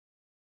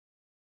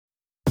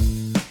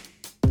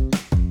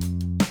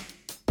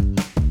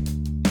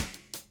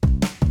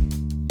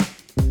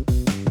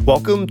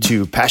Welcome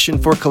to Passion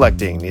for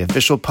Collecting, the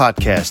official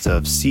podcast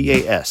of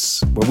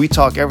CAS, where we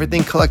talk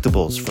everything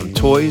collectibles from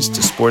toys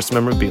to sports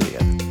memorabilia.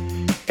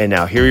 And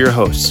now here are your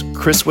hosts,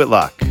 Chris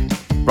Whitlock,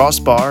 Ross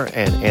Barr,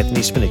 and Anthony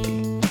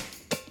Spinicki.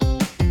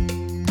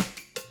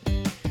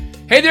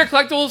 Hey there,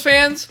 collectibles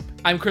fans!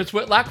 I'm Chris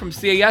Whitlock from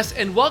CAS,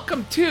 and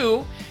welcome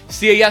to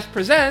CAS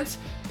Presents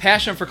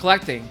Passion for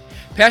Collecting.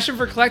 Passion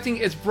for Collecting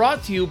is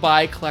brought to you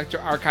by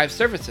Collector Archive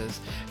Services.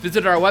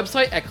 Visit our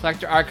website at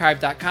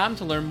collectorarchive.com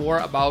to learn more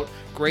about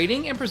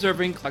grading and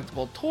preserving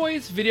collectible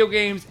toys, video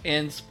games,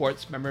 and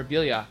sports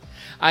memorabilia.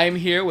 I am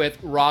here with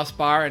Ross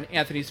Barr and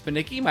Anthony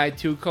Spinicki, my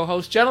two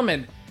co-host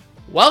gentlemen.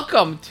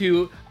 Welcome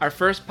to our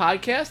first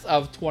podcast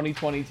of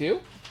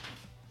 2022.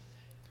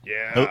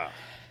 Yeah.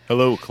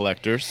 Hello,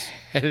 collectors.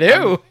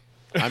 Hello.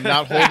 I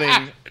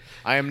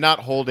am not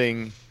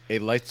holding a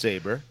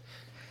lightsaber.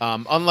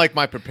 Unlike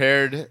my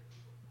prepared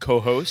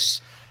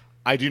co-hosts,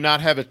 I do not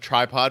have a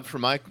tripod for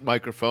my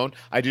microphone.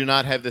 I do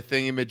not have the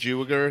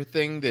thingamajigger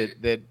thing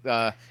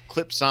that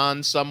clips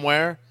on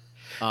somewhere.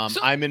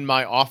 I'm in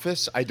my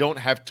office. I don't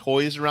have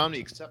toys around me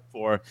except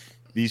for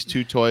these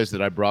two toys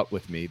that I brought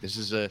with me. This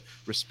is a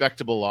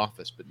respectable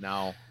office, but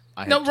now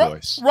I have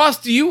toys. Ross,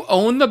 do you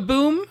own the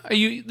boom? Or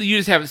you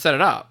just haven't set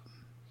it up?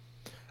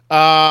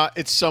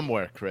 It's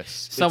somewhere,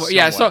 Chris. Somewhere.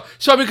 Yeah.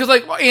 So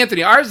because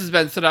Anthony, ours has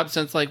been set up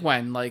since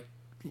when? Like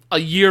a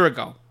year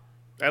ago.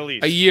 At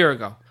least. A year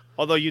ago.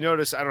 Although you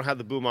notice I don't have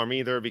the boom arm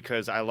either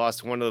because I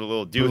lost one of the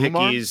little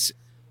doohickeys.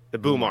 The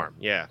boom arm.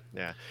 Yeah.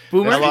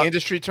 Boom That's arm? the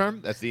industry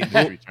term? That's the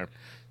industry term.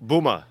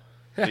 Booma.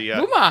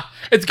 Booma.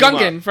 It's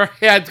Gungan for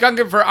it's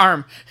Gungan for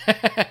arm.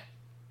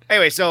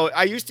 Anyway, so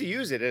I used to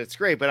use it and it's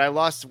great, but I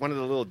lost one of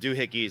the little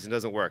doohickeys and it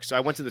doesn't work. So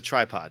I went to the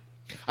tripod.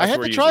 I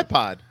had the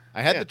tripod.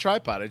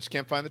 I just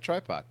can't find the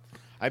tripod.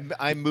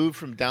 I moved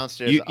from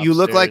downstairs. You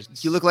look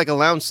like a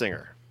lounge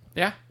singer.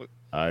 Yeah.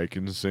 I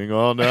can sing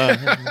all night.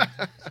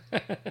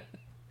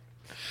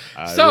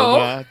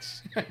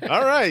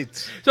 All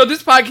right. So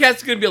this podcast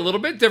is going to be a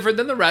little bit different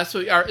than the rest.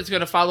 It's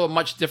going to follow a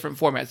much different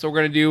format. So we're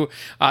going to do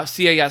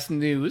CAS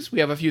news. We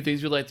have a few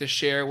things we'd like to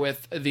share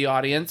with the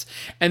audience.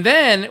 And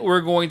then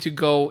we're going to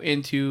go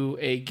into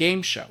a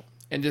game show.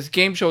 And this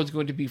game show is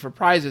going to be for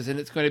prizes. And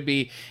it's going to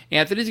be,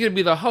 Anthony's going to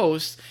be the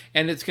host.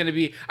 And it's going to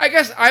be, I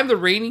guess I'm the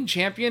reigning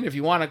champion, if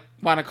you want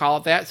to call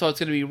it that. So it's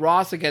going to be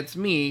Ross against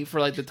me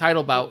for the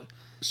title bout.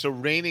 So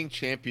reigning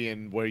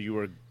champion where you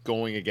were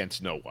going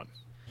against no one.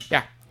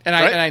 Yeah.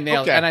 I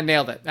nailed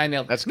it.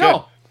 That's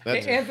good.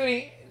 That's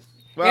Anthony.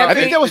 Well, I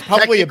think that was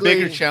probably a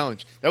bigger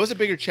challenge. That was a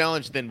bigger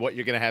challenge than what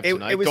you're going to have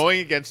tonight.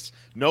 Going against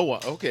no one.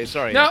 Okay,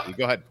 sorry. No. Anthony.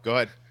 Go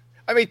ahead.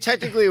 I mean,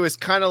 technically, it was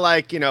kind of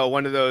like,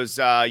 one of those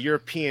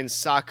European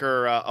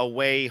soccer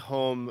away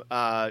home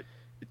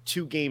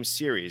 2-game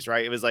series,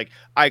 right? It was like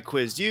I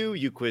quizzed you,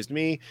 you quizzed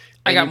me.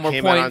 I got more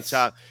points.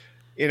 Out on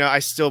top. I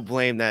still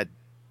blame that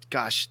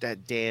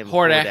damn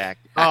Hordak.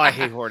 Oh, I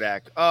hate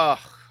Hordak. Oh,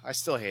 I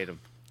still hate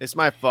him. It's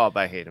my fault,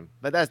 but I hate him.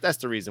 But that's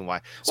the reason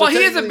why. So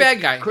he is a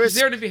bad guy. He's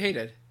there to be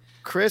hated.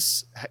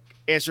 Chris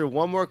answered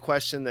one more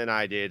question than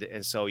I did,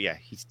 and so yeah,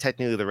 he's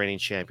technically the reigning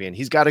champion.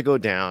 He's got to go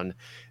down,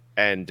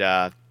 and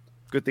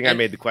good thing I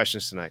made the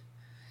questions tonight.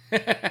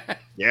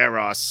 Yeah,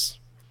 Ross.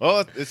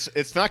 Well,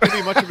 it's not going to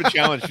be much of a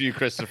challenge for you,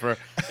 Christopher.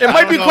 It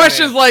might be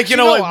questions man.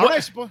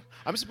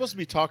 I'm supposed to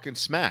be talking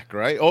smack,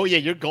 right? Oh yeah,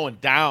 you're going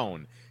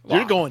down. Wow.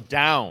 You're going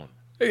down.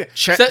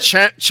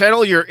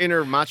 Channel your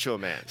inner macho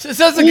man. Says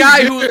the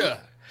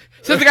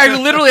guy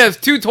who literally has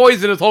 2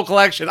 toys in his whole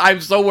collection. I'm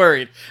so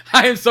worried.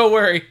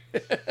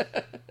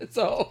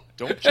 So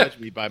don't judge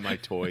me by my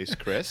toys,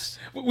 Chris.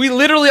 We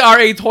literally are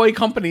a toy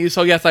company,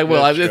 so yes, I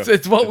will.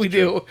 It's what we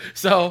do.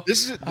 So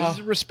this is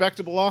a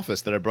respectable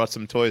office that I brought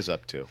some toys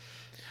up to.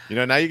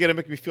 Now you're gonna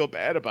make me feel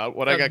bad about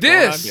what I got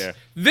going on here.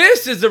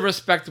 This is a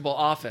respectable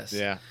office.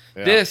 Yeah.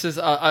 This is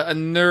a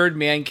nerd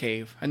man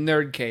cave, a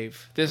nerd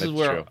cave. This is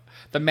where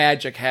the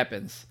magic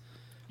happens.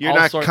 You're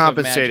not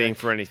compensating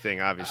for anything,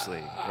 obviously.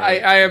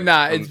 Right? I am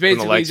not. It's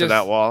basically the lights just of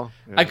that wall.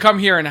 Yeah. I come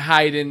here and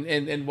hide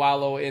and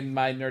wallow in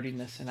my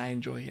nerdiness, and I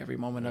enjoy every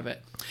moment of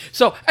it.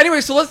 So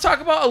anyway, so let's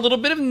talk about a little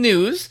bit of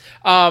news.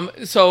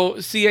 So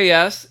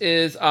CAS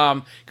is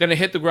going to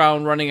hit the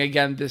ground running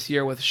again this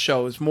year with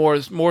shows, more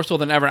so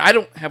than ever. I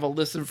don't have a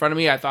list in front of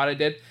me. I thought I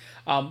did,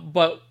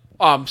 but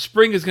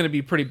spring is going to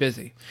be pretty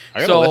busy.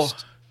 I got a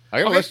list.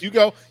 I got a list. You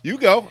go. I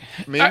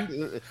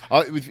mean,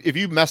 if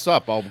you mess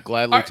up, I'll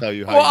gladly tell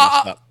you how you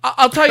messed up.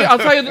 I'll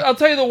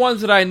tell you the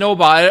ones that I know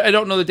about. I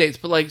don't know the dates,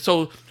 but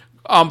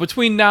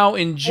between now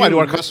and June. Why do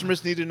our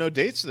customers need to know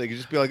dates? So they can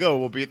just be like, "Oh,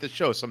 we'll be at the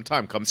show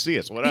sometime. Come see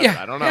us." Whatever.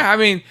 Yeah, I don't know. Yeah, I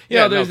mean,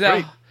 there's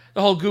the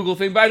whole Google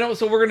thing. But I know.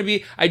 So we're gonna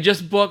be. I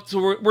just booked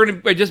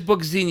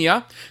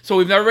Xenia. So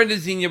we've never been to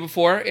Xenia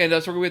before, and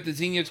so we're gonna be at the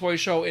Xenia Toy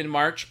Show in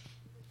March.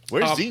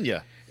 Where's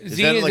Xenia?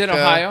 Xenia's in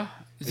Ohio.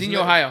 Xenia,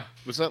 Ohio.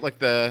 Was that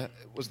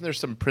wasn't there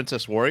some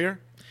Princess Warrior?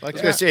 I was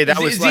going to say, that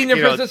was Xenia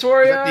Princess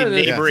Warrior? The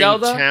neighboring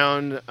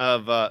town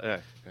of...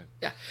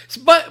 Yeah,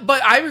 but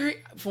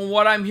from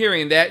what I'm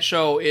hearing, that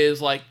show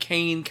is like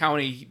Kane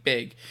County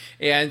big,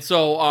 and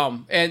so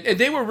and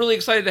they were really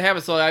excited to have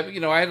it. So I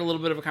had a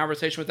little bit of a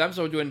conversation with them.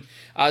 So we're doing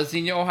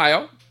Xenia,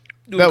 Ohio.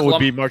 That would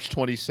be March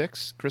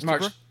 26th,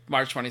 Christopher.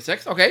 March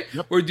 26th. Okay,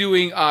 Yep. We're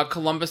doing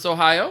Columbus,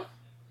 Ohio.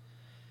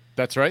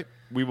 That's right.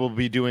 We will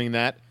be doing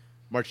that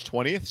March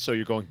 20th. So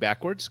you're going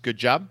backwards. Good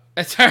job.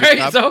 That's all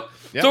right. So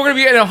we're gonna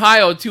be in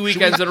Ohio 2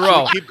 weekends in a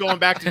row. Should we keep going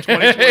back to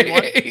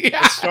 2021. Yeah.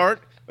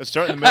 Let's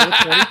start in the middle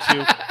of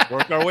 22.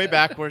 Work our way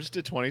backwards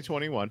to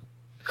 2021.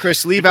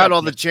 Chris, leave out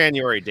all the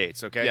January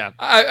dates, okay? Yeah.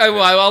 I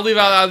will. I'll leave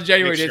out the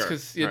January Make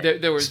dates sure.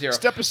 because there were zero.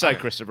 Step aside,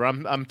 Christopher.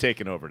 I'm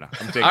taking over now.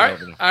 I'm taking All right.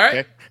 over now. All right.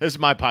 Okay? This is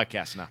my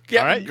podcast now.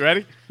 Yeah. All right. You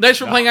ready? Nice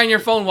for playing on your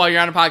phone while you're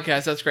on a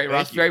podcast. That's great,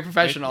 Ross. you. Very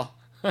professional.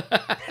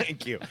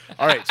 Thank you.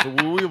 All right. So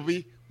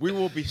we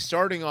will be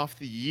starting off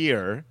the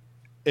year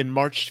in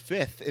March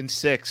 5th and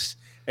 6th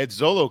at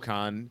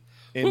ZoloCon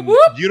in Whoop,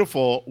 whoop.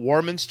 beautiful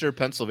Warminster,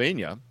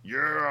 Pennsylvania.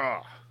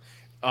 Yeah.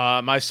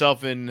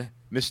 Myself and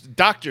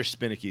Dr.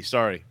 Spinnicky.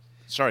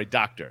 Sorry,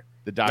 Doctor.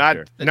 The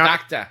Doctor. The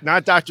Doctor.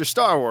 Not Dr.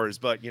 Star Wars,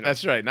 but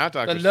That's right. Not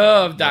Dr. The Star.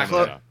 love No, Doctor.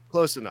 no, no.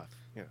 close enough.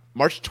 Yeah.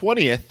 March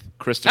 20th,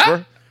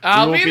 Christopher.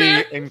 I'll we will be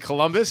there. in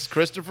Columbus,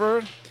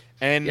 Christopher.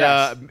 And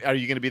Yes. are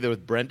you going to be there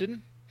with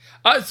Brendan?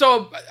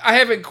 So I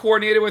haven't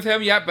coordinated with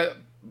him yet, but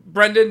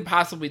Brendan,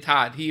 possibly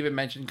Todd. He even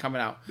mentioned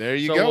coming out. There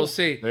you so go. We'll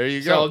see. There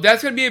you So go.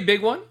 that's going to be a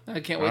big one. I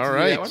can't wait to All do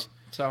right. that one.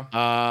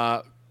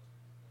 So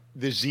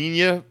The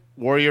Xenia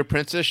Warrior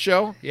Princess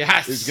show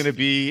yes, is going to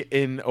be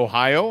in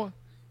Ohio,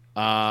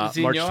 March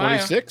Xenia, Ohio.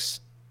 26th.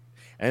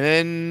 And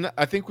then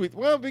I think we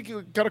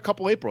got a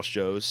couple April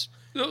shows.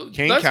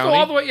 Kane Let's County. go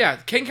all the way. Yeah,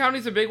 Kane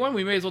County's a big one.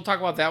 We may as well talk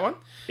about that one.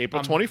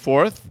 April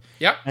 24th.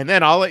 Yep. And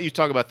then I'll let you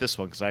talk about this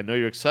one because I know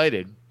you're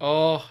excited.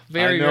 Oh,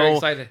 very, I know very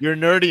excited. Your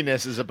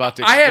nerdiness is about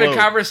to I explode. had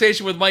a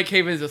conversation with Mike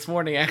Havens this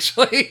morning,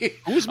 actually.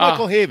 Who's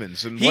Michael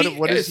Havens and what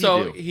does he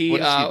do?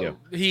 What does he do?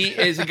 He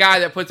is a guy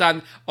that puts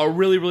on a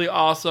really, really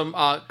awesome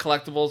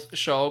collectibles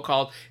show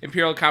called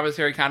Imperial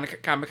Commissary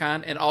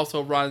Comic-Con and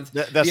also runs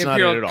That's the not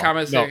Imperial it at all.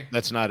 Commissary No,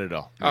 that's not at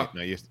all. Oh,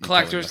 No, you totally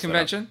Collectors messed that up.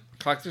 Convention.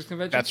 Collectors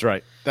Convention. That's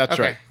right. That's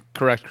Okay. right.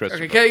 Correct,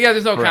 Christopher. Okay, yeah,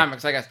 there's no Correct.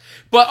 comics, I guess.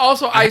 But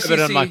also I ICC. have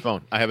it on my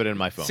phone. I have it in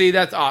my phone. See,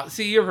 that's awesome.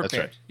 See, you're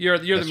prepared. right. You're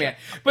That's the man.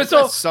 right. But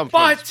so, That's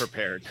sometimes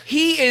prepared.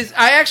 He is.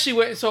 I actually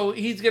went. So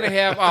he's gonna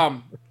have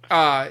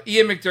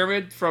Ian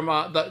McDermott from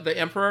the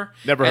Emperor.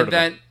 Never heard of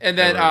him. And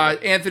then Never heard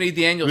of Anthony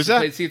Daniels Who's who that?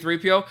 played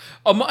C-3PO.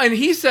 And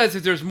he says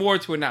that there's more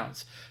to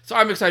announce. So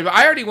I'm excited. But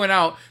I already went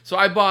out. So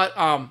I bought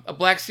a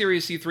Black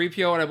Series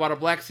C-3PO and I bought a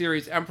Black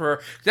Series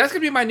Emperor. That's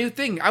gonna be my new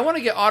thing. I want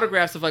to get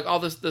autographs of like all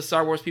the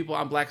Star Wars people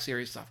on Black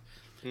Series stuff.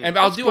 And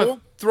I'll do cool. a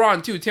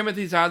Thrawn too.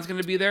 Timothy Zahn's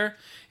going to be there,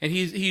 and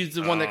he's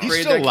the one that He's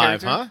created still that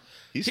alive, character. huh?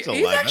 He's still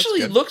He alive. That's actually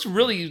good. looks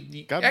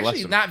really, God bless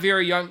actually him. not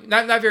very young,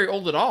 not very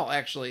old at all.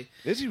 Actually,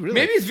 Is he really?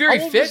 Maybe he's very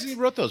How old fit. was he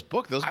wrote those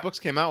books. Those books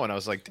came out when I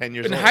was like 10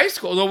 years in old. high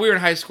school. No, we were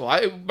in high school.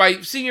 My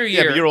senior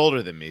Yeah, year, but you're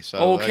older than me, so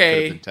Okay. I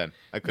could have been 10.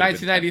 I could have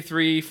been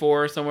 1993,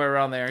 4, somewhere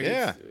around there. 10.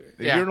 Yeah.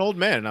 Yeah. You're an old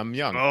man. I'm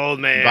young. Old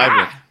man.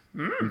 Vibrant.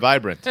 I'm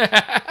vibrant.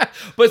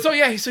 But so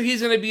yeah, so he's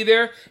going to be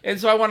there, and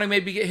so I want to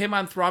maybe get him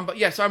on Thrawn. But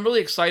yeah, so I'm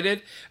really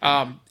excited.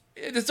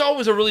 It's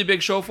always a really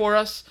big show for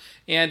us,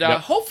 and Yep.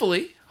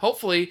 hopefully,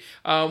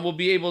 we'll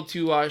be able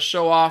to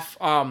show off.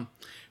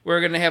 We're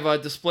going to have a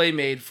display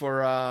made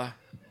for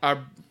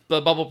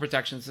the bubble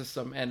protection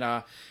system, and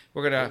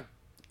we're gonna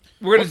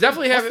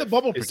definitely have What's the it.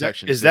 bubble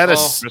protection? Is that a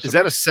system? is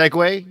that a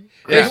segue?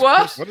 Yeah.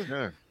 What? What is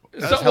that?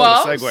 That's So, a hell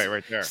well, of a segue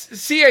right there.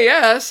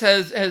 CAS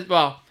has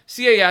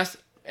CAS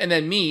and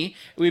then me.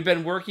 We've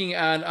been working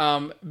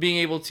on being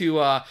able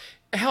to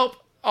help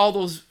all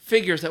those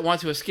figures that want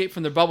to escape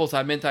from their bubbles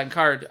on Minton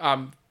cards.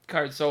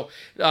 So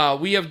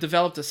we have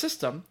developed a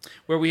system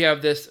where we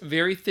have this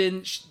very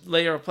thin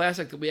layer of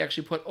plastic that we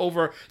actually put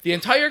over the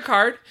entire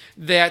card.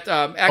 That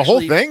actually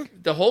whole thing?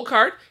 the whole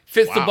card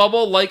fits the Wow.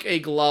 bubble like a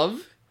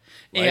glove.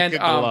 Like and a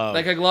glove.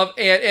 like a glove,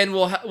 and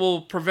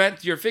will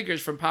prevent your figures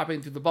from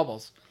popping through the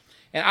bubbles.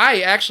 And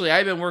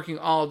I've been working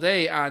all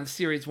day on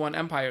Series 1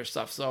 Empire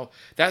stuff, so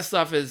that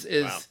stuff is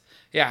Wow.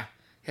 yeah.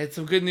 Had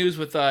some good news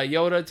with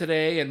Yoda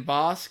today and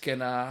Bosk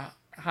and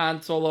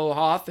Han Solo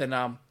Hoth and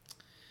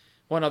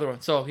one other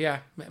one. So yeah,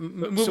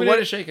 moving what-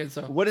 into shaking.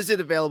 So What is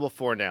it available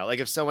for now? Like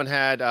if someone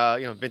had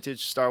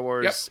vintage Star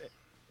Wars,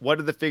 what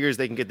are the figures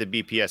they can get the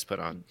BPS put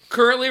on?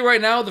 currently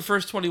right now the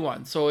first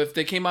 21. So if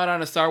they came out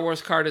on a Star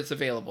Wars card, it's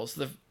available.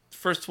 So the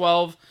first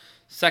 12,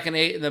 second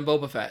 8, and then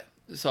Boba Fett.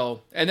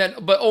 So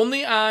but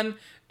only on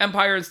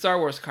Empire and Star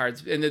Wars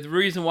cards. And the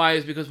reason why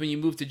is because when you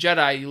move to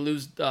Jedi, you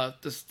lose the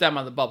stem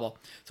on the bubble.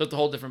 So it's a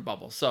whole different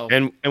bubble. So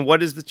And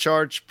what is the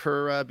charge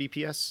per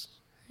BPS?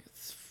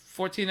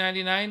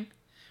 $14.99,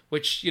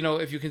 which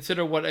if you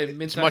consider what a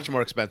It's much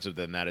more expensive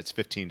than that. It's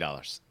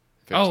 $15.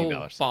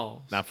 Oh,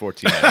 balls. Not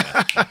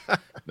 $14.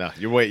 No,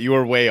 you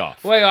were way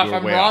off. Way off. You were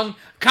I'm way wrong. off.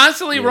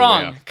 Constantly You were way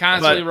wrong. off.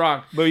 Constantly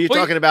wrong. But you're Well,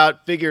 talking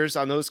about figures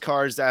on those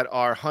cards that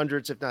are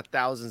hundreds, if not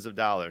thousands, of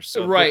dollars.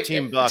 So Right.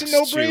 $15 It's a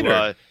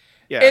no-brainer.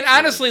 yeah. and so,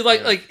 honestly,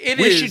 like it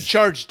We is. should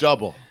charge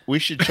double. We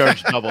should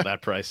charge double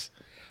that price.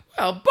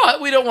 Well,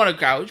 but we don't want to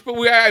gouge. But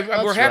we're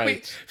happy.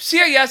 Right.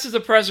 CIS is a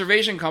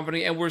preservation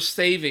company, and we're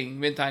saving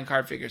Minton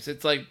card figures.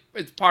 It's like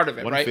it's part of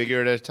it, One right? figure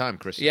at a time,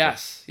 Chris.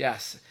 Yes.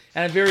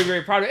 And I'm very,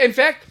 very proud of it. In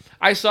fact,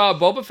 I saw a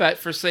Boba Fett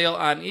for sale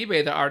on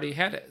eBay that already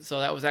had it. So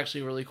that was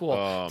actually really cool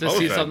to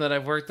see something that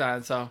I've worked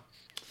on. So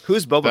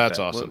Who's Boba That's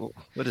Fett? awesome.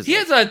 What is he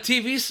it? has a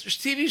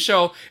TV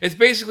show. It's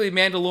basically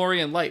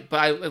Mandalorian light, but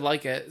I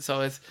like it. So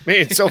it's I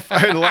mean, it's so far,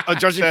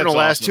 judging from the That's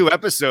last awesome. 2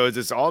 episodes,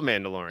 it's all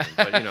Mandalorian.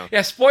 But, you know.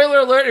 yeah. Spoiler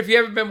alert! If you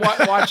haven't been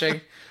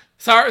watching,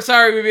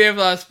 sorry we may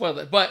have spoiled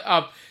it. But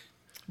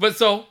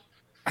so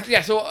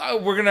yeah, so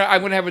I'm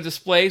gonna have a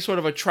display, sort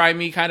of a try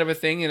me kind of a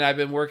thing, and I've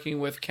been working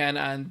with Ken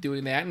on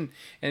doing that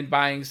and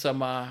buying some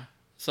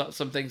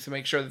things to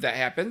make sure that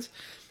happens.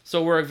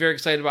 So we're very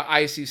excited about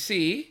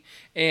ICC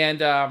and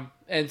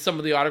some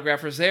of the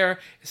autographers there,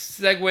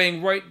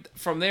 segueing right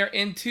from there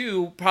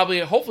into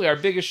hopefully our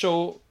biggest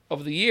show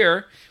of the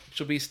year, which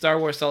will be Star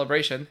Wars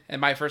Celebration, and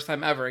my first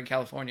time ever in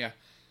California.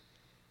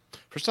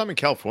 First time in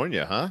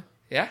California, huh?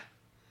 Yeah,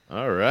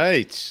 All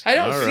right. I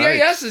know. All CIS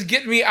right. is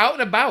getting me out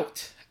and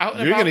about,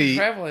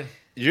 traveling.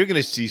 You're going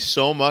to see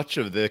so much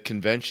of the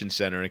convention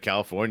center in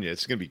California.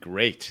 It's going to be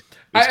great.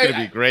 It's going to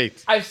be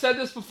great. I've said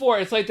this before.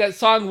 It's like that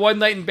song "One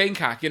Night in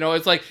Bangkok." You know,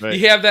 it's like Right.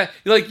 you have that.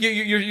 Like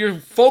you're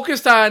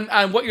focused on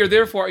what you're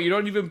there for. You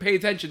don't even pay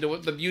attention to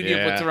what the beauty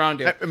of what's around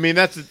you. I mean,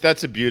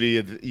 that's a beauty.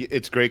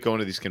 It's great going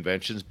to these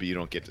conventions, but you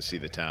don't get to see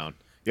the town.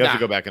 You have to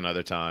Nah. go back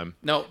another time.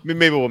 No. I mean,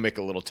 maybe we'll make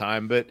a little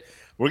time, but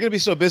we're going to be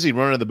so busy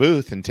running the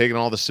booth and taking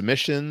all the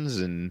submissions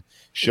and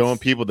showing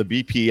people the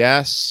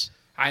BPS.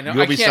 I know.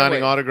 You'll I be can't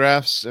signing wait.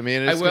 autographs. I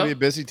mean, it's will. going to be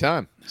a busy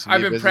time. It's gonna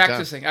I've be a been busy time.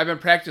 practicing. I've been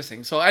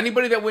practicing. So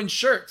anybody that wins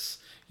shirts,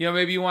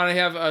 maybe you want to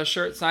have a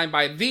shirt signed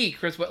by the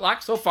Chris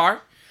Whitlock so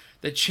far,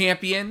 the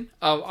champion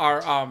of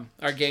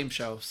our game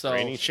show. So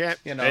Reigning champ.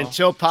 you know.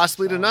 Until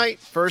possibly tonight.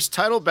 First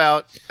title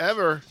bout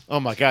ever. Oh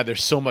my God,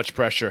 there's so much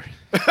pressure.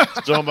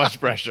 So much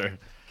pressure.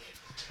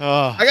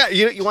 I got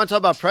you want to talk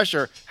about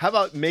pressure. How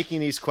about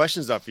making these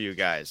questions up for you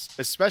guys?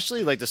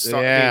 Especially like the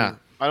start. Yeah.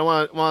 I don't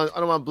want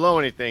to blow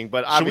anything,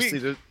 but obviously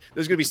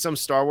there's going to be some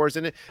Star Wars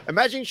in it.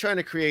 Imagine trying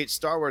to create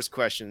Star Wars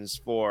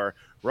questions for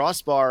Ross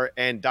Barr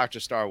and Dr.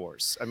 Star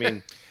Wars. I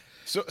mean,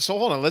 So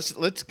hold on.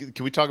 Let's can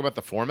we talk about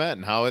the format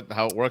and how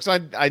it works?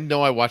 I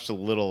know I watched a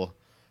little.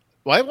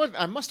 Well,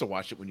 I must have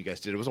watched it when you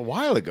guys did. It was a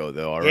while ago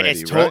though already.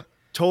 it's right?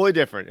 totally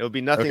different. It'll be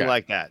nothing Okay.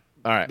 like that.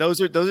 All right. Those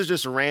are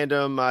just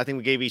random. I think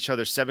we gave each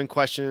other 6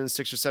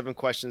 or 7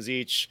 questions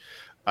each.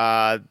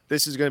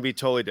 This is going to be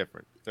totally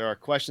different. There are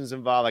questions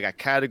involved. I got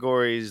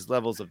categories,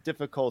 levels of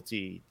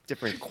difficulty,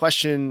 different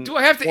question. Do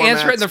I have to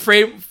answer it in the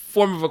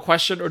form of a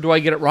question, or do I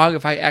get it wrong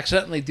if I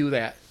accidentally do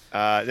that?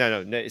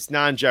 No, it's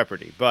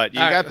non-Jeopardy, but you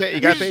All got right.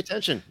 to pay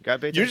attention.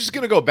 You're just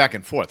gonna go back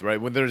and forth,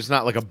 right? When there's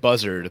not like a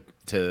buzzer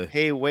to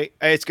Hey, wait!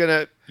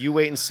 You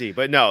wait and see.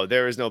 But no,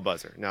 there is no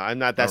buzzer. No, I'm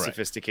not that All right.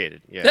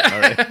 sophisticated. Yeah. All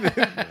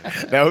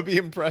right. That would be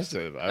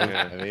impressive. I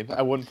mean,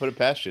 I wouldn't put it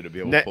past you to be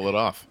able to pull it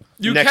off.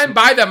 You Next can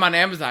buy them on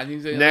Amazon.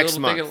 Next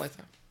month.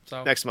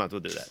 So Next month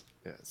we'll do that.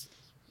 Yes.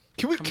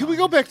 Can we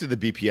go back to the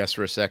BPS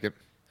for a second?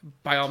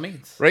 by all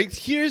means. Right?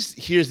 Here's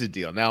the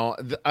deal. Now,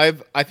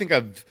 I think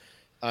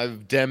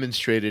I've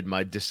demonstrated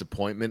my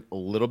disappointment a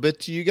little bit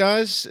to you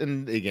guys,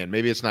 and again,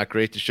 maybe it's not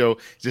great to show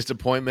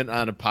disappointment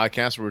on a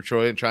podcast where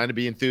we're trying to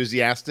be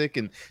enthusiastic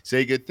and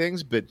say good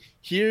things, but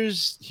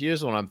here's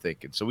what I'm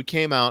thinking. So we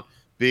came out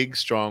big,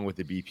 strong with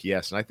the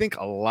BPS, and I think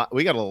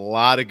we got a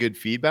lot of good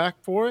feedback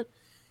for it,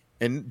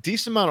 and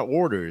decent amount of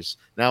orders.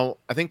 Now,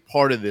 I think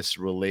part of this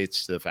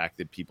relates to the fact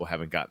that people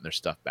haven't gotten their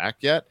stuff back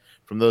yet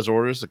from those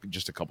orders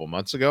just a couple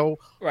months ago.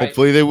 Right.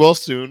 Hopefully, they will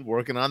soon.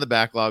 Working on the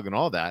backlog and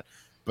all that.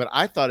 But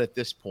I thought at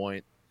this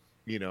point,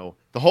 the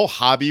whole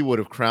hobby would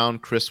have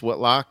crowned Chris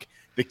Whitlock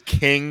the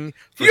king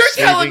for You're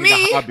saving telling me?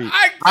 the hobby.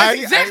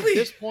 Exactly. At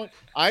this point,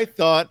 I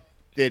thought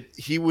that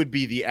he would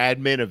be the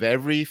admin of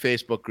every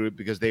Facebook group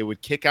because they would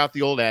kick out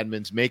the old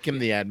admins, make him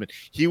the admin.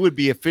 He would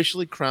be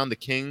officially crowned the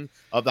king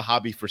of the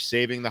hobby for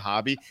saving the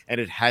hobby, and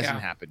it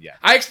hasn't happened yet.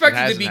 I expected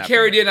to hasn't be happened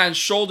carried yet. in on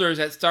shoulders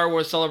at Star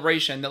Wars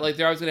Celebration. That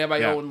they're always gonna have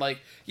my own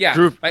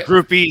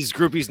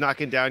Groupies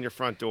knocking down your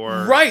front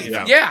door. Right.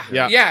 Yeah.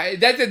 Yeah.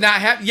 That did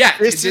not happen yet.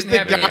 This It is didn't the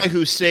happen guy yet.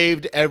 who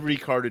saved every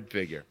carded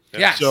figure.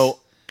 Yes. So,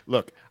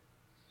 look,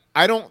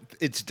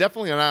 it's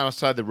definitely not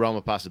outside the realm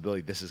of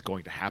possibility this is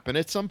going to happen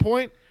at some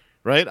point,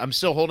 right? I'm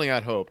still holding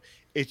out hope.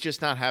 It's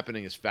just not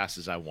happening as fast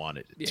as I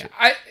wanted it to.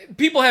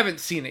 People haven't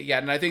seen it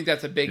yet, and I think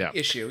that's a big Yeah.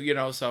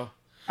 issue. So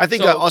I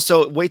think So-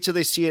 also wait till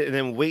they see it, and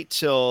then wait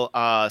till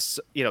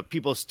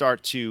people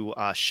start to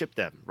ship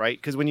them, right?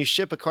 Because when you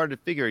ship a carded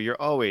figure, you're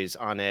always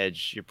on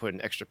edge. You're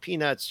putting extra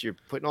peanuts. You're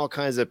putting all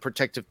kinds of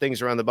protective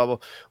things around the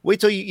bubble. Wait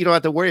till you don't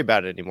have to worry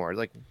about it anymore.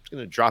 Like, I'm just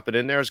gonna drop it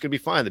in there. It's gonna be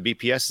fine. The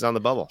BPS is on the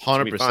bubble. It's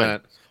gonna be fine.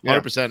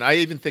 100%. I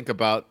even think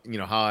about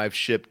how I've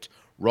shipped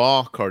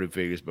raw carded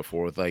figures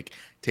before with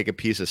take a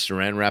piece of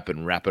saran wrap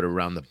and wrap it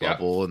around the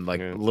bubble and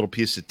a little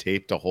piece of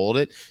tape to hold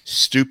it.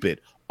 Stupid.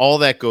 All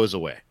that goes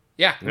away.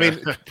 Yeah. I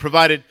mean,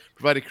 provided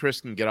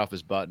Chris can get off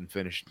his butt and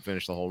finish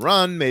the whole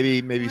run,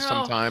 maybe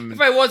sometime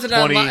if I wasn't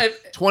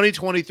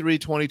 2023,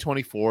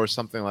 2024,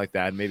 something like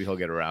that, maybe he'll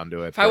get around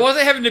to it. If I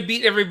wasn't having to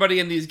beat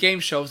everybody in these game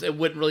shows, it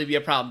wouldn't really be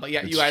a problem. But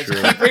yeah, you guys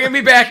true. keep bringing me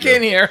back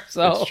in here.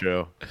 So That's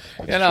true.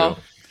 True.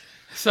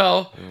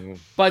 So,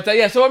 but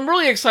so I'm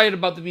really excited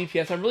about the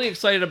BPS. I'm really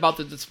excited about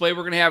the display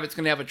we're going to have. It's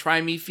going to have a Try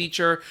Me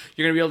feature.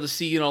 You're going to be able to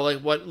see,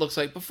 like what it looks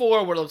like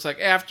before, what it looks like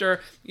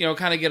after,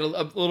 kind of get a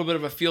little bit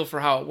of a feel for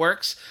how it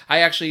works. I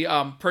actually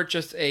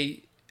purchased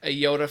a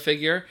Yoda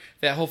figure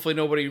that hopefully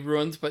nobody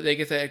ruins, but they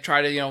get to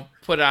try to,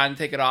 put it on,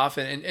 take it off,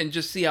 and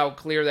just see how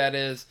clear that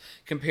is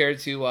compared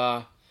to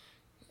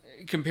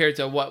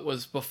what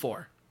was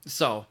before.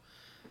 So,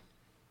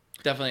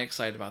 definitely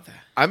excited about that.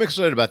 I'm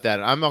excited about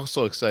that. I'm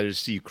also excited to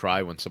see you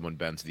cry when someone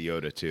bends the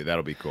Yoda too.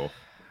 That'll be cool.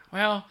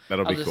 Well,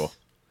 that'll be cool.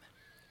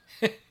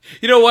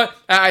 You know what?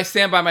 I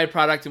stand by my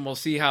product, and we'll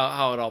see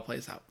how it all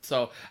plays out.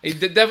 So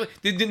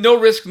definitely, no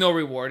risk, no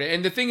reward.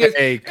 And the thing is,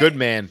 hey, good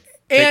man,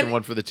 taking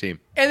one for the team.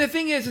 And the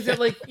thing is that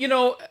like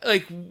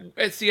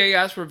at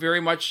CAS we're very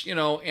much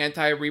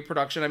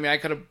anti-reproduction. I mean, I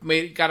could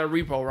have got a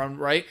repo run,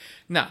 right?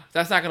 No,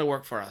 that's not going to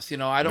work for us.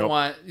 I don't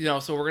want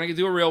So we're going to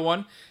do a real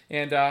one,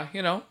 and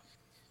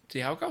see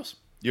how it goes.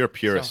 You're a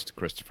purist,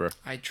 Christopher.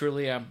 I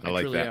truly am. I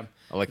like that.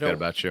 I like that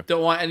about you.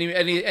 Don't want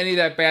any of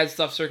that bad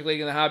stuff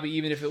circulating in the hobby,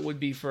 even if it would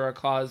be for a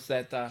cause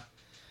that,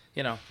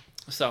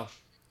 So,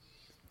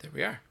 there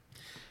we are.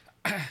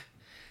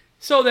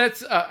 So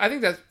that's. I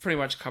think that pretty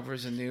much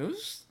covers the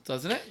news,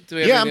 doesn't it? Do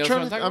we have anything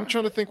else I'm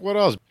trying to think what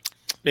else.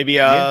 Maybe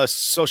a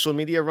social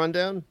media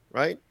rundown,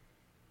 right?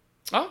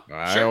 Oh,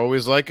 I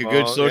always like a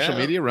good social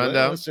media rundown.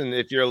 Well, listen,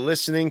 if you're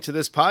listening to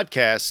this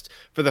podcast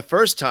for the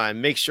first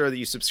time, make sure that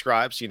you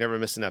subscribe so you never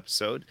miss an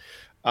episode.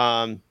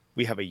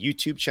 We have a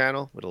YouTube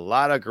channel with a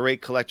lot of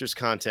great collectors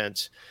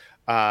content.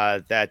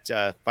 Find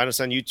us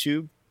on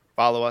YouTube,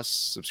 follow us,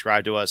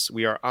 subscribe to us.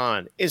 We are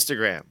on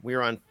Instagram. We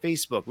are on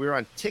Facebook. We are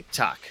on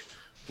TikTok.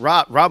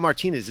 Rob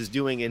Martinez is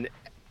doing an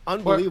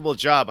unbelievable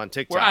job on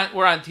TikTok.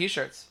 We're on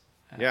T-shirts.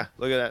 Yeah,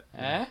 look at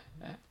that.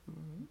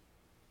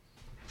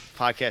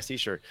 Podcast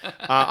T-shirt.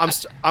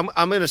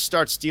 I'm gonna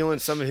start stealing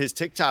some of his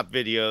TikTok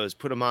videos,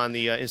 put them on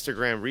the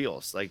Instagram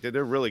Reels. Like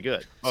they're really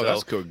good. Oh,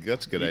 that's cool.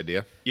 That's a good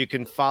idea. You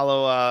can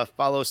follow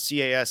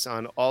CAS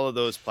on all of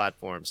those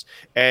platforms.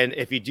 And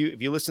if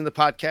you listen to the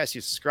podcast, you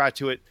subscribe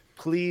to it.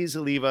 Please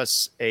leave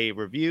us a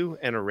review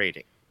and a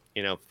rating.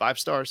 5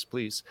 stars,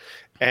 please,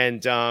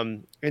 and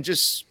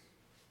just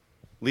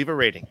leave a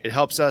rating. It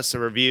helps us. A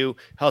review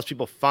helps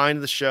people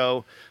find the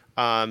show.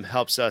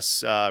 Helps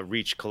us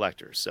reach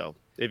collectors. So.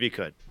 If you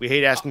could. We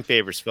hate asking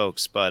favors,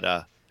 folks, but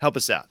help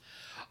us out.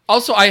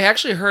 Also, I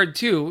actually heard,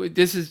 too,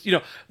 this is,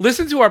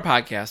 listen to our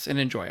podcast and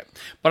enjoy it.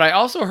 But I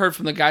also heard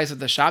from the guys at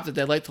the shop that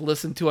they like to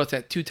listen to us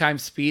at 2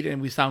 times speed,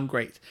 and we sound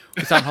great.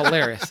 We sound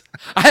hilarious.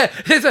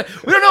 We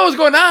don't know what's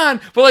going on,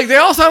 but they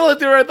all sounded like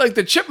they were like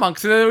the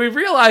Chipmunks, and then we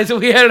realized that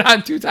we had it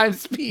on 2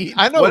 times speed.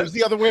 I know, it was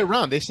the other way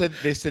around. They said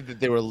that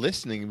they were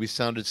listening, and we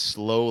sounded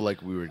slow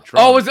like we were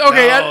drunk. Oh,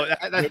 okay. No,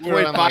 that's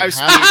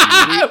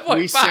 0.5 speed.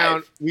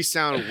 We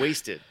sound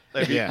wasted.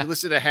 Like you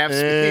listen to half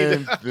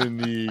speed.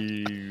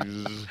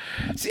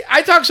 See,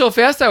 I talk so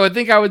fast, I would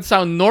think I would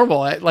sound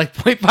normal at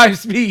 0.5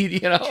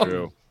 speed,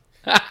 True.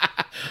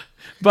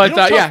 But you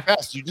don't talk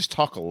fast, you just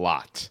talk a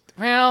lot.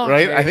 Well,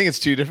 right? Okay. I think it's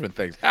 2 different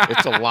things.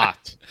 It's a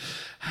lot.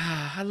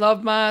 I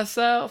love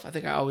myself. I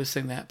think I always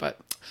sing that, but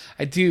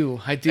I do.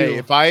 Hey,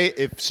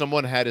 if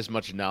someone had as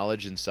much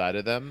knowledge inside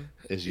of them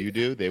as you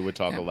do, they would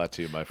talk a lot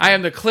too, my friend. I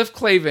am the Cliff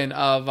Clavin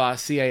of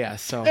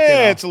CAS. So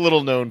it's a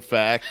little known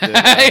fact.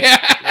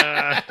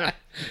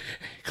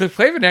 Cliff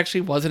Clavin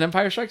actually was in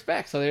Empire Strikes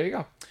Back, so there you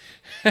go.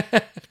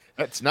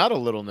 That's not a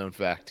little known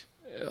fact.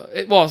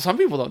 Well, some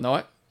people don't know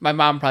it. My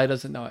mom probably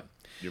doesn't know it.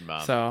 Your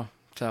mom. So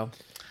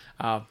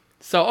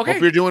okay.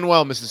 Hope you're doing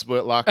well, Mrs.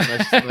 Whitlock.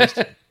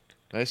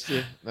 Nice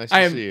to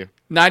see you.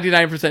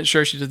 99%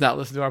 sure she does not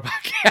listen to our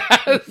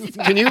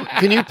podcast.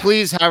 Can you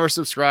please have her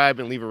subscribe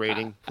and leave a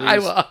rating, please? I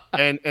will.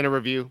 And a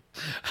review.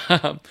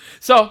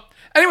 So,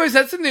 anyways,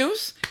 that's the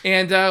news.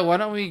 And why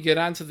don't we get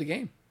on to the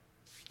game?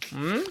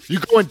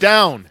 You're going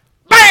down.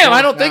 Bam!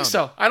 I don't think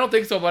so,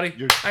 buddy.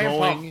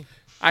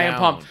 I am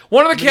pumped.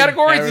 One of the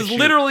categories is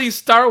literally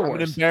Star Wars. I'm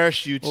going to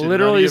embarrass you too.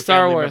 Literally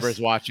Star Wars.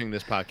 Members watching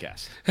this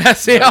podcast.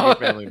 See how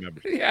family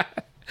members. Yeah.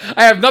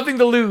 I have nothing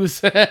to lose.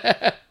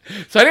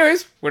 So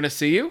anyways, we're going to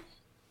see you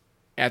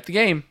at the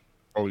game.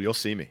 Oh, you'll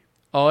see me.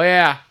 Oh,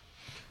 yeah.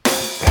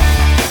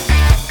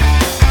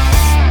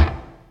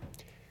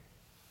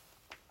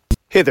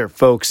 Hey there,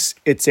 folks.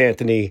 It's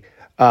Anthony.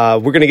 We're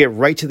going to get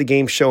right to the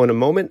game show in a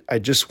moment. I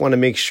just want to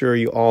make sure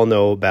you all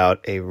know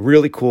about a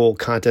really cool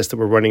contest that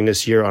we're running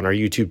this year on our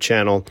YouTube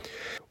channel.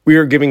 We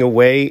are giving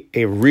away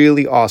a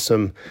really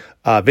awesome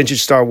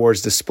vintage Star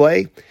Wars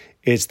display.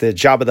 It's the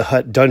Jabba the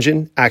Hutt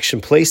Dungeon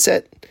Action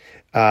Playset.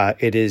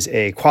 It is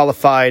a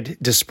qualified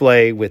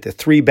display with the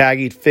 3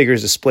 baggied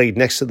figures displayed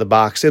next to the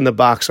box. In the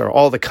box are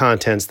all the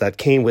contents that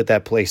came with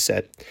that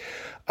playset.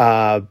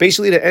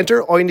 Basically, to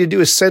enter, all you need to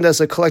do is send us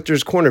a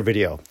Collector's Corner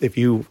video. If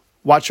you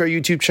watch our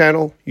YouTube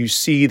channel, you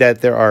see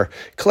that there are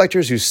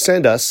collectors who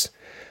send us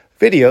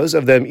videos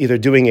of them either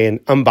doing an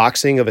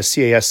unboxing of a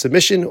CAS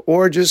submission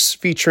or just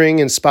featuring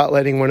and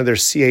spotlighting one of their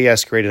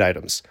CAS graded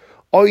items.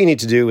 All you need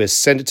to do is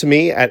send it to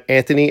me at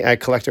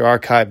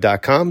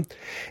anthony@collectorarchive.com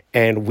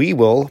and we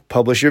will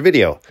publish your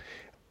video.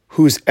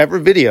 Whoever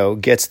video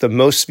gets the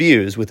most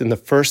views within the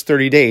first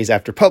 30 days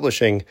after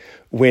publishing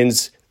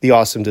wins the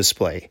awesome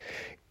display.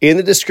 In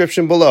the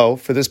description below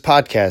for this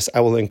podcast,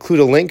 I will include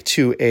a link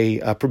to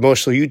a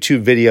promotional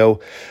YouTube video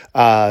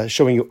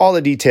showing you all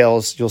the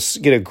details. You'll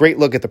get a great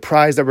look at the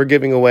prize that we're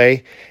giving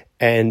away,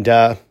 and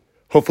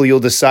hopefully you'll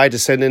decide to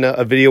send in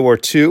a video or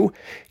two.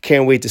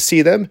 Can't wait to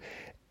see them,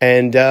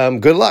 and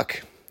good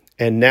luck.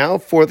 And now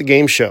for the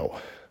game show.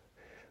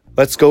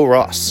 Let's go,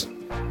 Ross.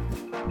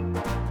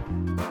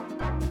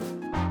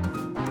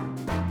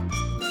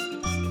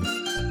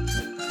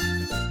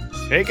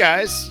 Hey,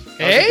 guys. How's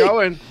it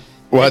going?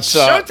 What's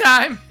up?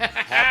 Showtime.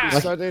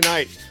 Happy Sunday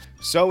night.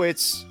 So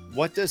it's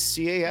what does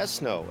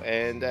CAS know?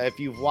 And if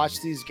you've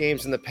watched these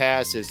games in the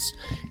past,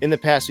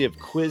 we have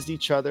quizzed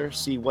each other,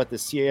 see what the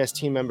CAS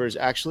team members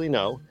actually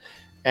know.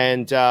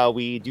 And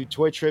we do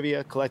toy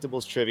trivia,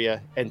 collectibles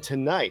trivia. And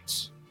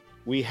tonight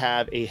we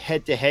have a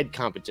head-to-head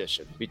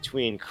competition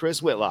between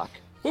Chris Whitlock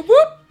Whoop,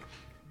 whoop.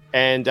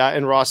 and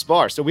Ross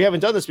Barr. So we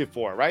haven't done this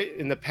before, right?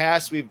 In the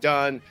past, we've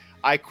done,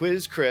 I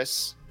quizzed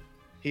Chris.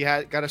 He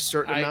got a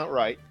certain amount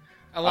right.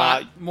 A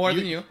lot more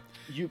than you.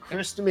 You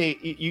quizzed me.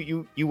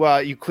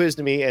 You quizzed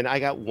me, and I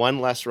got one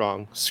less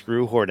wrong.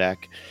 Screw Hordak.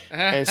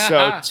 And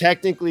so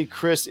technically,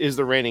 Chris is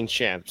the reigning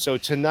champ. So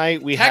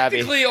tonight we have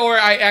or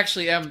I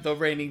actually am the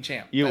reigning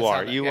champ. You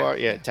are.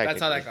 Yeah. Technically,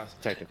 that's how that goes.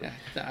 Technically.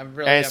 Yeah, I'm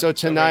really. And so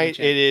tonight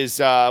it is.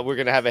 We're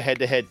gonna have a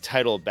head-to-head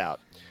title bout.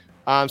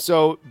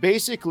 So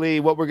basically,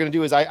 what we're gonna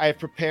do is I've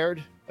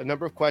prepared a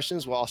number of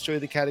questions. Well, I'll show you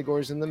the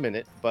categories in a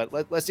minute, but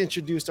let's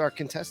introduce our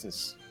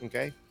contestants.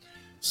 Okay.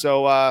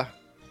 So.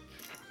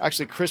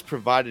 Actually, Chris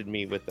provided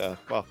me with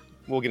well,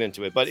 we'll get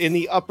into it. But in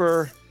the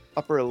upper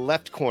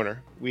left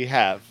corner, we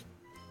have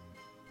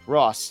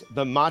Ross,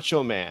 the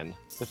Macho Man,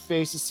 the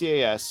face of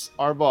CAS,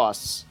 our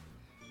boss,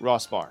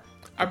 Ross Barr.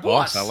 Our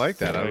boss. I like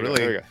that. I There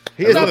really we go.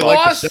 He is the like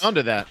boss. the sound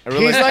of that. I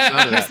really like the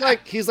sound of that.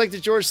 he's like the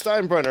George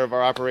Steinbrenner of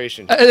our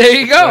operation. There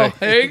you go. Right.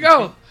 There you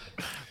go.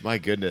 My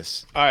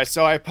goodness. All right,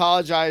 so I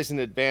apologize in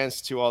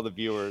advance to all the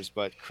viewers,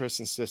 but Chris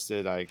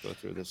insisted I go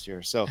through this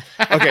here. So,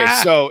 okay,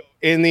 so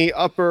in the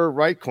upper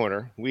right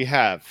corner, we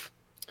have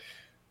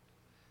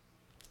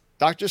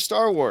Dr.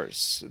 Star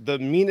Wars, the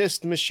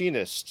meanest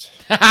machinist,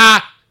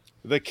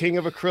 the king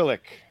of acrylic,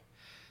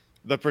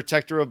 the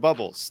protector of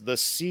bubbles, the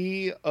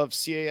C of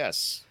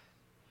CAS,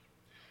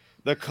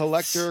 the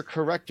collector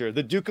corrector,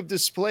 the Duke of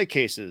display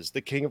cases,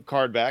 the king of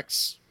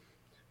cardbacks,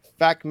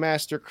 Fact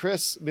Master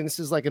Chris. I mean, this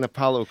is like an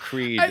Apollo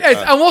Creed.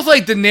 It's almost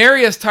like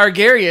Daenerys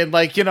Targaryen,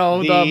 like, you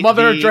know, the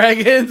mother of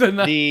dragons and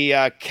the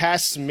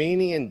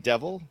Casmanian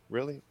devil.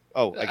 Really?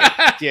 Oh, I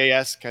got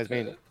CAS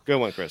Casmanian. Good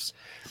one, Chris.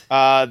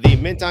 The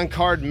Mint on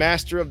Card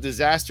Master of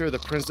Disaster, the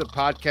Prince of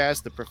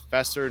Podcast, the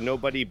Professor.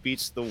 Nobody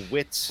beats the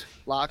wit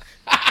lock.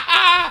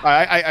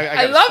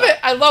 I love it.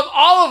 I love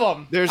all of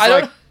them.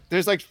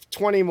 There's like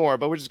 20 more,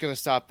 but we're just gonna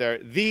stop there.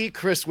 The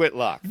Chris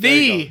Whitlock.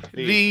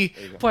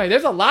 Boy,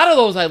 there's a lot of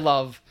those I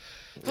love.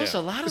 There's Yeah.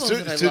 a lot of those So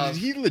that I did love.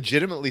 he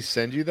legitimately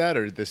send you that,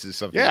 or this is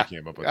something Yeah, he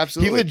came up with?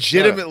 absolutely. He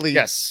legitimately.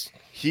 Yes,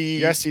 he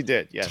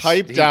did. Yes,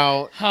 Typed He-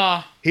 out.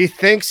 Huh. He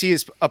thinks he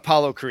is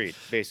Apollo Creed,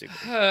 basically.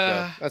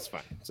 So that's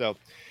fine. So,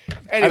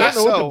 I anyway, don't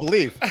know what to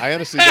believe. I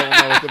honestly don't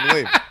know what to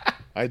believe.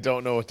 I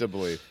don't know what to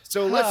believe.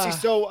 So let's see.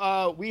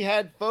 So we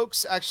had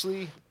folks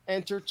actually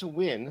enter to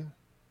win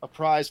a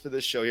prize for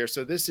this show here.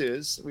 So this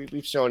is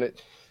we've shown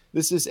it.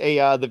 This is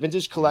the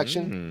vintage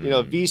collection. You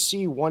know,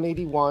 VC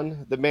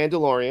 181, the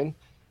Mandalorian,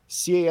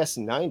 CAS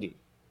 90.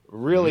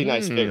 Really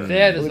nice figure.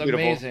 That is Really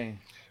beautiful. amazing.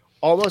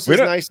 Almost We as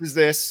don't- nice as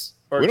this.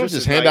 Or We don't just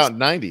just as hand nice out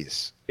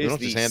 90s. We is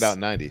don't just the- hand out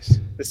 90s.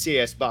 the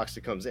CAS box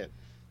that comes in.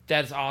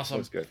 That's awesome.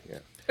 That's good. Yeah.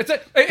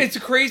 It's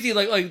crazy,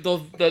 like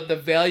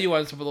the value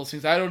on some of those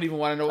things. I don't even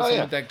want to know what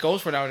something that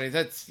goes for nowadays.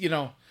 That's, you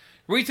know,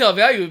 retail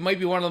value might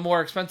be one of the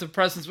more expensive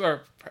presents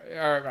or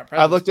not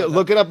I presents,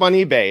 look it up on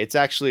eBay. It's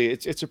actually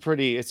it's a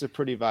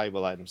pretty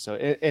valuable item. So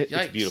it's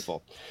Yikes.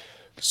 beautiful.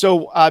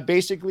 So I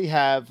basically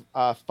have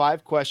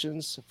 5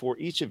 questions for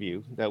each of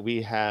you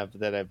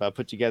that I've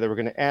put together. We're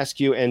going to ask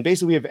you, and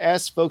basically we have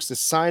asked folks to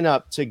sign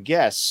up to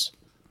guess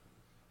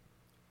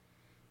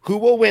who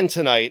will win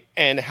tonight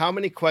and how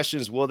many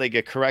questions will they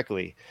get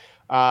correctly.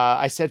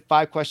 I said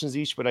 5 questions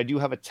each, but I do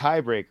have a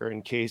tiebreaker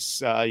in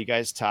case you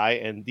guys tie.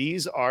 And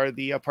these are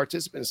the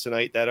participants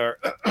tonight that are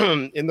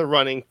in the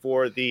running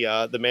for the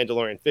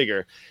Mandalorian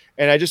figure.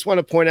 And I just want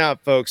to point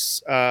out,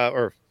 folks,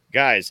 or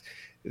guys,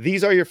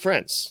 these are your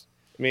friends.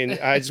 I mean,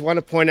 I just want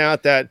to point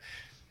out that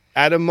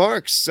Adam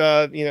Marks,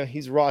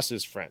 he's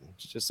Ross's friend.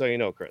 Just so you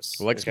know, Chris.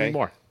 Likes me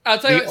more. I'll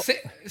tell you The-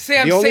 what,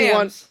 Sam the only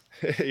Sam's.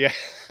 yeah.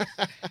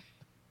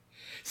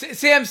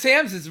 Sam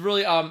Sam's is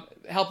really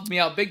helped me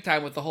out big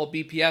time with the whole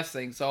BPS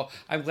thing. So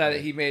I'm glad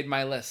that he made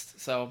my list.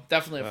 So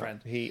definitely a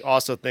friend. He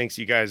also thinks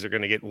you guys are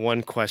going to get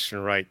one question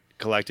right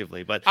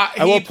collectively. But Uh,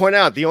 I will he- point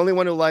out the only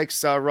one who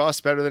likes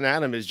Ross better than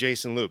Adam is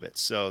Jason Lubitz.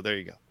 So there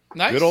you go.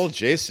 Nice. Good old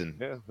Jason.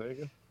 Yeah, there you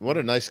go. What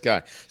a nice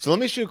guy. So let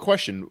me ask you a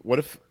question. What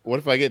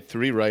if I get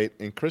 3 right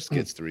and Chris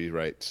gets 3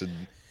 right? So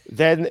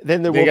Then there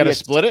they will got be to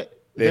split it?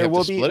 They There have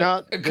will to be split it?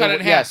 not Cut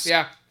it in half. yes.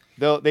 Yeah.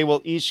 They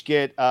will each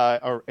get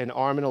an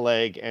arm and a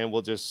leg, and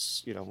we'll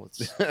just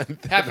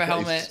Half a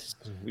helmet.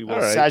 we will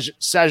All right.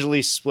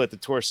 sagitally split the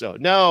torso.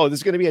 No,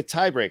 there's going to be a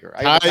tiebreaker.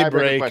 I have a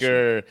tiebreaker question.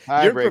 Tiebreaker.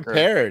 You're Tiebreaker.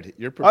 prepared.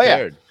 You're Oh yeah,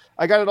 prepared.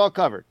 I got it all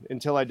covered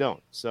until I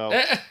don't. So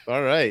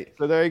All right.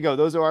 there you go.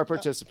 Those are our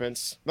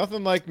participants.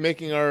 Nothing like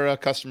making our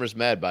customers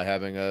mad by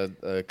having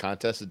a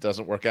contest that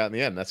doesn't work out in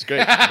the end. That's great.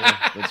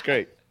 Yeah, that's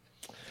great.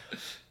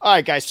 All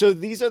right, guys. So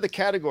these are the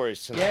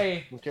categories tonight.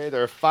 Yay. Okay,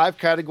 there are 5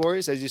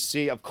 categories, as you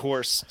see. Of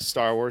course,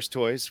 Star Wars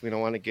toys. We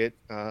don't want to get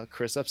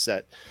Chris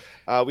upset.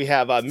 We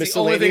have the only thing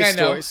miscellaneous I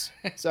know. toys.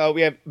 So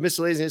we have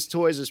miscellaneous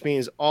toys, which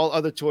means all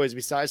other toys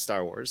besides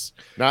Star Wars.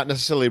 Not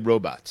necessarily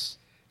robots.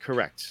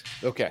 Correct.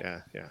 Okay.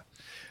 Yeah.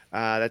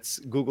 That's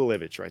Google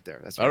image right there.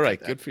 That's All right.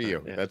 that. Good for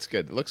you. Yeah. That's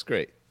good. It looks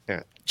great.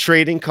 Yeah.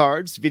 Trading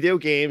cards, video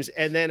games,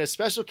 and then a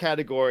special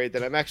category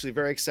that I'm actually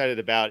very excited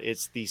about.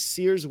 It's the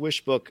Sears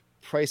Wish Book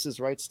Price is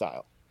Right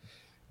style.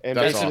 And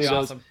That's basically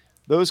awesome.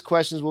 those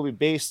questions will be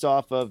based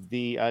off of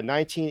the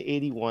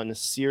 1981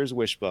 Sears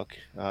Wish Book.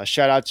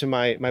 Shout out to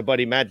my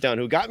buddy Matt Dunn,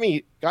 who got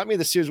me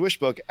the Sears Wish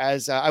Book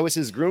as I was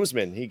his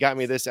groomsman. He got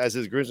me this as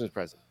his groomsman's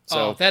present.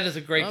 So that is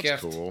a great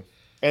That's gift. cool.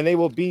 and they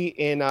will be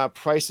in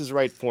Price is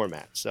Right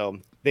format. So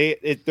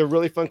they're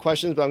really fun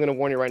questions, but I'm going to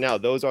warn you right now,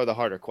 those are the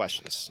harder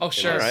questions. Oh,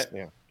 sure. All right.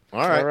 Yeah.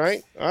 All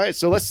right. All right.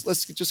 So let's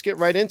just get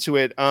right into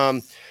it.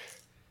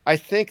 I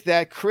think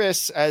that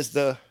Chris, as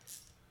the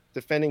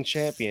defending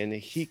champion,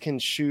 he can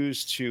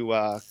choose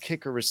to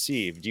kick or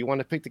receive. Do you want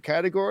to pick the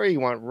category?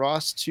 You want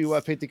Ross to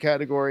pick the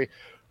category?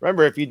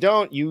 Remember, if you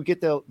don't, you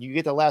get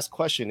the last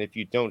question if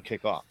you don't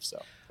kick off.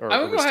 So or I'm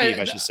gonna go receive, ahead.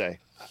 I should say.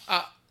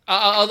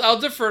 I'll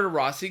defer to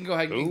Ross. You can go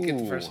ahead and get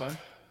the Ooh. first one.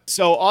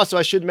 So also,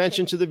 I should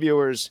mention to the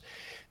viewers,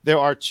 there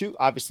are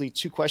obviously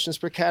two questions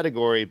per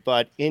category,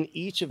 but in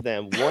each of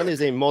them, one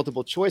is a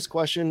multiple choice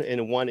question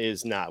and one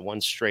is not.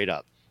 One straight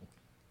up.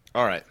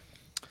 All right.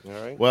 All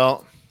right.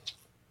 Well,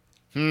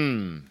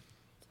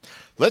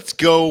 let's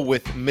go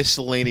with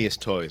miscellaneous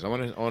toys. I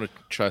want to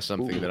try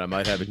something that I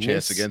might have a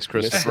chance against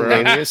Christopher.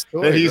 Miscellaneous That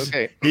toys,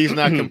 okay. he's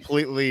not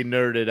completely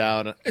nerded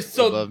out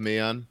So- above me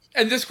on.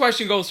 And this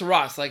question goes to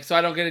Ross, so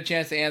I don't get a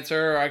chance to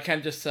answer, or I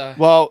can just.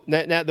 Well,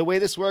 now the way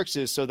this works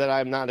is so that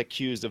I'm not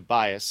accused of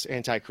bias,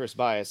 anti-Chris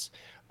bias.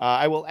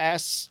 I will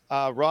ask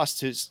Ross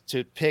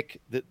to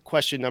pick the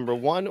question number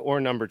 1 or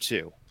number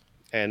 2,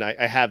 and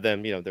I have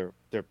them.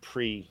 They're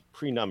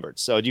pre-numbered.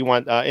 So do you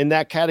want in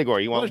that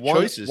category? You A lot want of one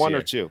choices or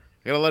here. 2?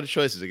 I got a lot of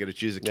choices. I got to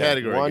choose a Yeah,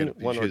 category. I got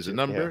one to or choose a 2.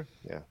 number.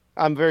 Yeah.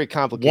 I'm very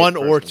complicated. 1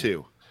 or person.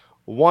 2.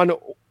 1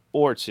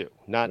 or 2,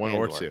 not 1 and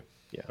or 2.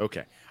 Yeah.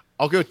 Okay.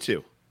 I'll go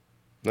 2.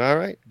 All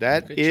right.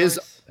 That Good is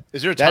choice.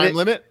 Is there a That time is-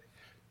 limit?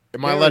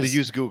 Am I there allowed to is-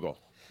 use Google?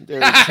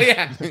 there's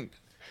yeah.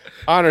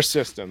 honor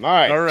system. All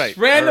right. All right.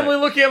 Randomly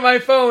looking at my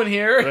phone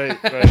here.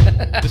 Right.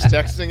 Right. Just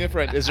texting a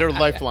friend. Is there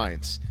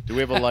lifelines? Do we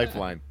have a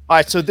lifeline? All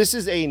right. So this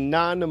is a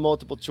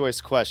non-multiple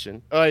choice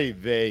question. Oy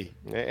vey.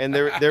 And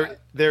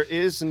there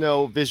is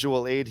no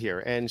visual aid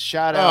here. And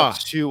shout out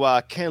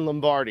to Ken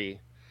Lombardi,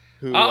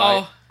 who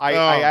Uh-oh. I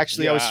Oh,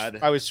 actually God.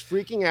 I was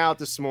freaking out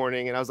this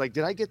morning, and I was like,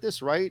 did I get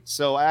this right?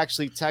 So I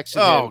actually texted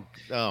him.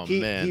 Oh He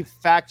man.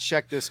 fact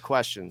checked this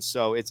question,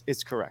 so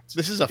it's correct.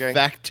 This is a Okay?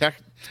 fact check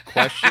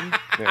question.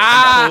 Yeah.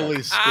 I'm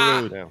totally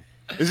screwed. No.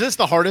 Is this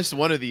the hardest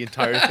one of the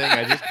entire thing?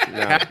 I just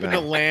happened no.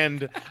 to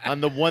land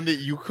on the one that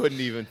you couldn't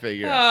even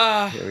figure out.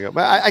 Ah, Here we go.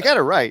 But I got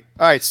it right.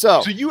 All right.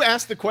 So So you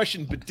asked the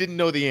question but didn't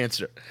know the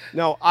answer.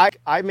 no,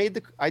 I made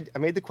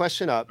the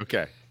question up.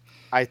 Okay.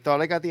 I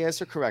thought I got the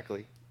answer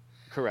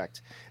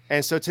correct.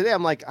 And so today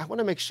I'm like, I want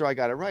to make sure I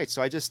got it right.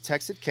 So I just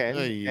texted Ken,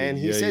 Ay, and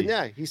he ay. said,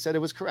 yeah, he said it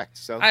was correct.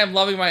 So I am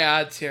loving my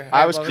odds here.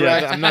 I am was loving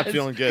correct. my I'm not odds.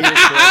 feeling good.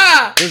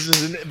 Ah! This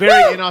is a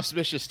very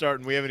inauspicious start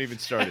and we haven't even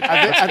started.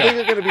 I think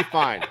you're going to be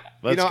fine.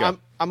 Let's go.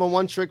 I'm a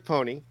one-trick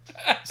pony,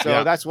 so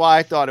Yeah. that's why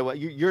I thought it was.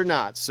 You're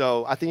not,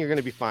 so I think you're going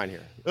to be fine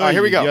here. All right,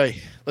 here we go. Ay,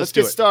 ay. Let's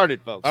do get it.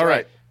 started, folks. All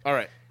right. All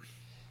right.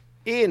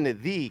 In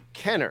the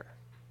Kenner,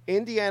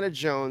 Indiana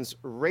Jones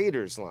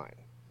Raiders line,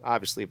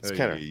 obviously it's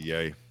Kenner. Ay,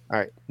 ay. All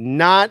right,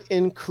 not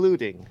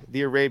including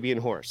the Arabian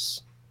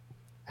horse.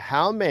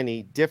 How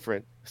many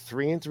different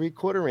 3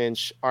 3/4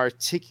 inch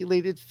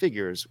articulated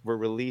figures were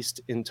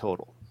released in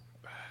total?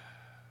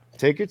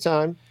 Take your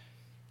time.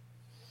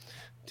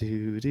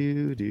 Do.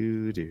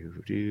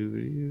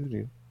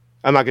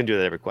 I'm not going to do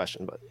that every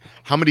question, but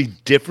How many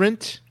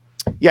different?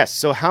 yes.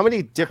 So, how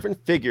many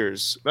different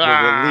figures were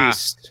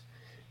released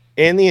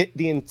in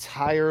the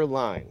entire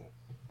line?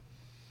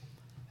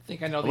 I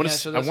think I know I the want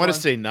answer to to this one.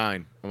 say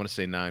 9. I want to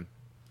say 9.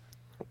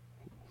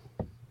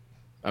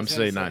 I'm was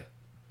saying gonna 9.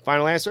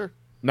 Final answer?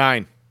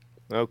 9.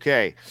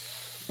 Okay.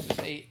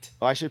 8.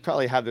 Oh, I should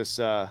probably have this.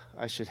 I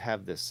should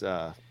have this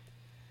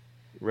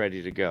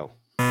ready to go.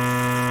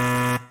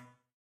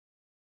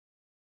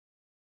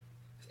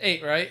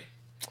 8, right?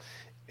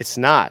 It's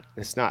not.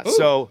 It's not. Ooh,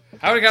 So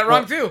I would have got it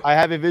wrong too. I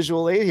have a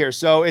visual aid here.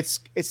 So it's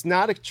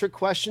not a trick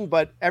question,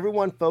 but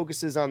everyone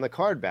focuses on the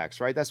card backs,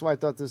 right? That's why I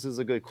thought this is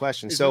a good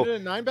question. So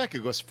it a 9-back?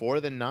 It goes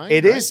 4 then 9.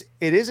 It right? is.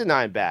 It is a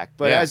 9-back,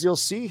 but as you'll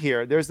see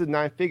here, there's the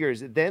 9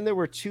 figures. Then there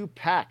were 2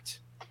 packed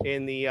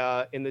in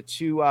the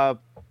 2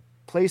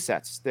 play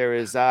sets. There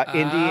is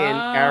Indian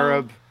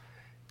Arab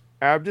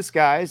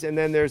disguise, and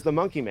then there's the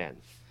Monkey Man.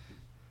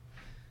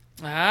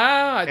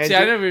 I And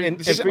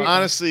never.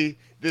 Honestly,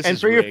 this and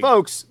is for rigged. your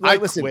folks, I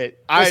listen, quit.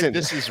 listen.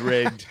 This is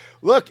rigged.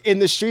 Look, in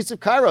the streets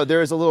of Cairo,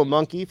 there is a little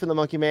monkey from the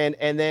Monkey Man,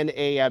 and then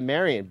a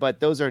Marion. But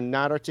those are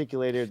not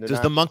articulated. They're Does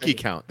not- the monkey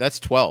count? That's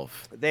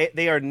 12.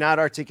 They are not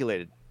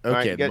articulated. All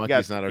Okay, right, the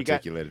monkey's not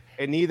articulated.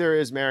 And neither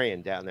is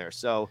Marion down there.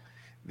 So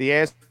the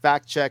answer,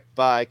 fact check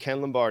by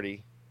Ken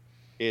Lombardi,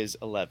 is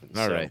 11.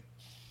 All right.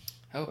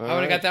 I would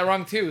have got that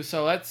wrong too.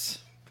 So let's.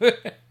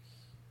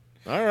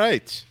 All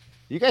right.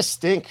 You guys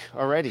stink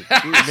already.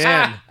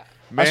 Man.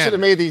 I should have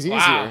made these easier.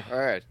 Wow. All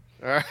right.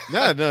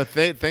 No.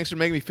 Thanks for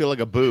making me feel like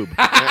a boob.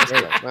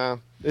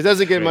 Well, it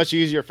doesn't get much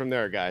easier from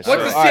there, guys. What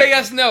So, does all right.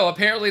 CAS know?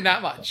 Apparently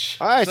not much.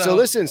 All right, so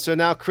listen. So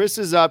now Chris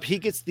is up. He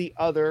gets the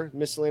other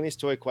miscellaneous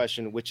toy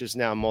question, which is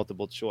now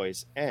multiple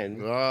choice,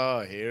 and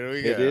Oh, here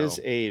we go. it is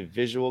a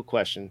visual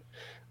question.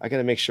 I got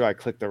to make sure I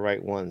click the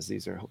right ones.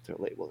 These are hope they're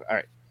labeled. All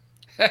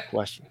right.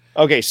 Question.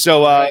 Okay,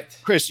 so Right.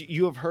 Chris,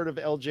 you have heard of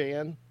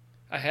LJN?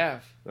 I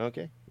have.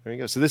 Okay, there you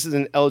go. So this is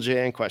an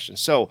LJN question.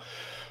 So,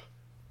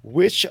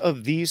 which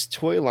of these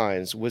toy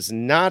lines was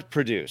not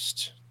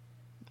produced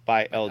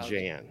by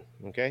LJN?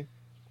 Okay.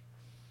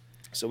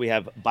 So we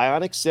have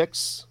Bionic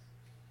 6,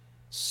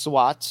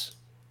 SWAT,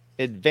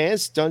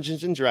 Advanced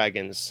Dungeons and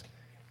Dragons,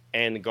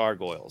 and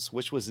Gargoyles,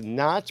 which was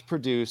not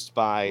produced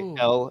by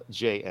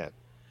LJN.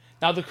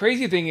 Now the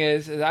crazy thing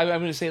is I'm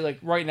going to say like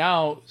right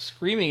now,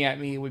 screaming at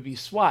me would be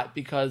SWAT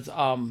because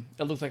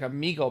it looks like a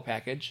Mego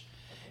package,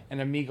 an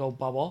Amigo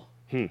bubble.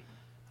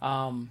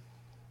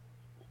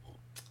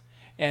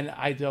 And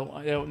I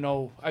don't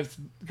know. It's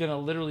gonna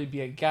literally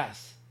be a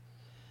guess.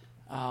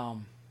 Boy,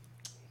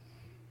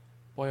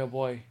 oh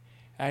boy.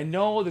 I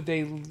know that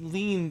they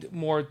leaned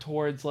more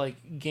towards like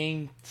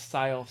game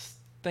style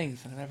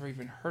things, and I never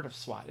even heard of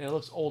SWAT. And it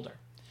looks older.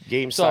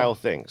 Game style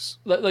things.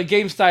 Like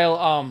game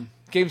style.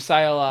 Game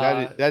style.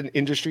 That an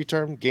industry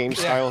term? Game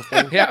style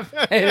thing? Yeah,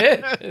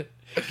 it is.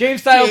 Game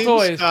style Game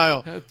toys.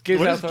 style. Game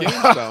What style is toys.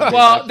 game style?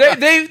 Well,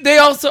 they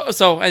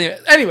also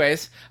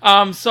anyways,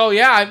 so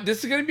yeah,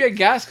 this is gonna be a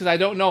guess because I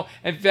don't know.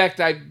 In fact,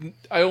 I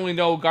only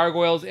know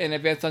Gargoyles and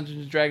Advanced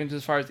Dungeons and Dragons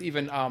as far as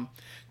even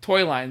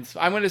toy lines.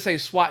 I'm gonna say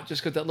SWAT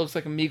just because it looks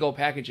like Amigo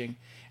packaging,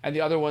 and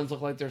the other ones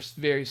look like they're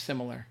very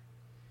similar.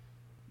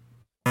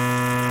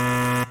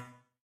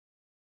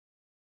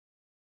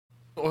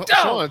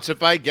 So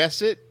if I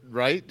guess it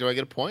right, do I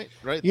get a point?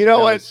 Right? You know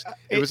No, what?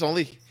 It was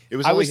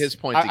only his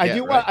point I to get.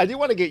 I do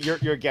want to get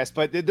your guess,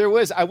 but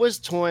I was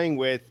toying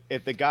with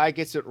if the guy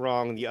gets it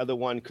wrong, the other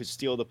one could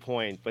steal the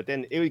point, but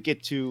then it would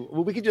get to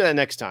we could do that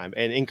next time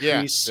and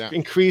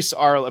increase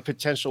our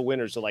potential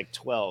winners to like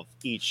 12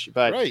 each.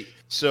 But Right.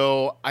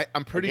 So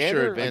I'm pretty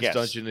sure Advanced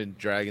Dungeons and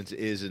Dragons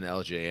is an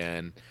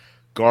LJN.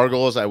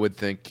 Gargoyles, I would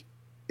think,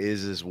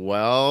 is as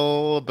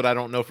well, but I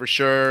don't know for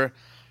sure.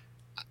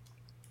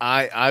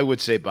 I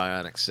would say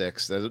Bionic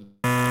 6.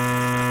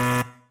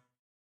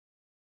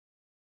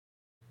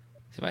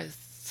 My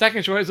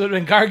second choice would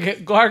have been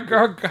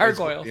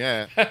Gargoyle.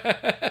 Yeah.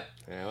 yeah,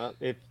 well,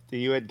 if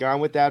you had gone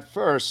with that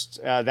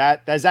first,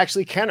 that's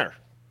actually Kenner.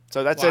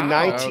 So that's a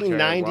Wow.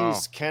 1990s Okay,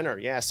 wow. Kenner.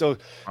 Yeah. So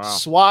Wow.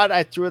 SWAT,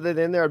 I threw that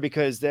in there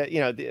because the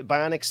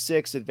Bionic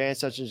 6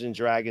 Advanced Dungeons and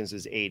Dragons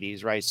is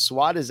 80s, right?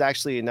 SWAT is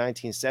actually in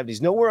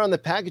 1970s. Nowhere on the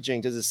packaging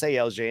does it say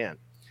LJN.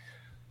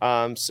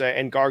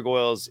 And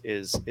Gargoyles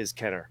is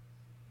Kenner.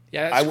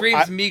 Yeah, that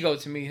screams Mego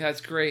to me.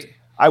 That's great.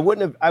 I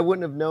wouldn't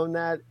have known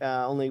that.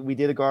 Only we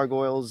did a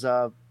Gargoyles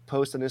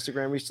post on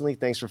Instagram recently.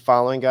 Thanks for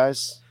following,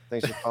 guys.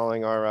 Thanks for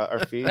following our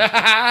feed.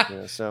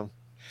 So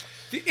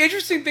The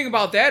interesting thing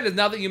about that is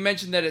now that you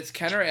mentioned that it's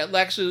Kenner, it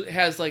actually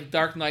has like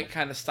Dark Knight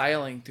kind of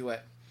styling to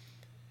it.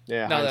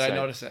 yeah. Now that I hindsight.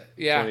 notice it,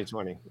 yeah.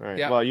 2020. All right.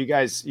 Yeah. Well, you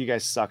guys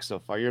suck so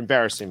far. You're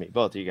embarrassing me,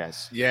 both of you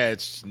guys. Yeah,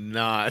 it's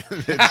not.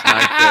 It's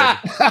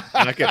not good.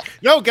 Not good.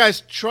 No,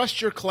 guys,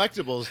 trust your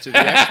collectibles to the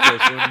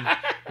experts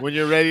when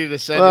you're ready to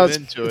send them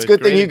into it. It's a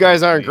good thing you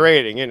guys aren't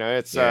grading.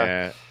 It's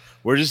Yeah,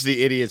 we're just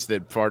the idiots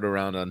that fart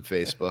around on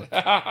Facebook.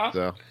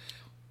 So,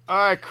 all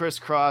right, Chris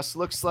Cross.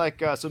 Looks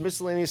like so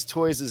miscellaneous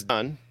toys is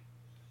done.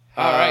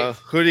 All right.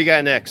 Who do you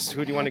got next?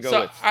 Who do you want to go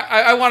So with?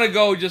 I want to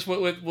go just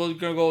with we're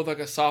gonna go with like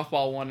a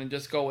softball one and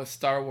just go with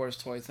Star Wars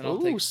toys, and I'll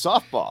Ooh, take.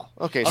 softball.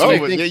 Okay, so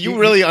you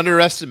really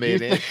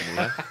underestimated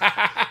Anthony.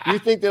 Huh? you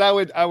think that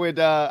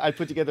I'd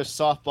put together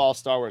softball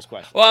Star Wars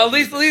questions? Well, at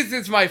least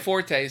it's my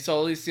forte, so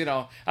at least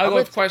I'll go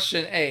with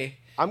question A.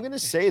 I'm gonna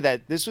say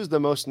that this was the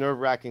most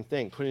nerve-wracking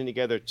thing, putting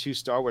together 2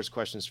 Star Wars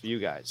questions for you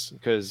guys,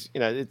 because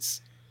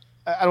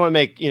I don't want to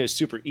make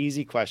super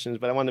easy questions,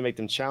 but I want to make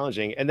them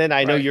challenging. And then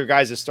I know your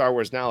guys' Star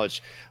Wars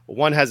knowledge.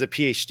 One has a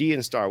PhD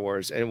in Star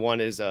Wars, and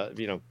one is oh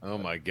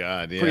my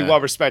God, pretty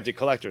well respected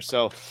collector.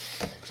 So,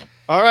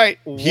 all right,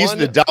 he's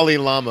the Dalai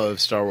Lama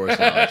of Star Wars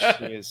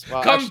knowledge.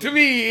 Come to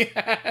me.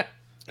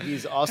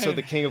 He's also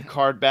the king of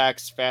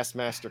cardbacks,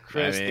 Fastmaster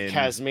Chris, the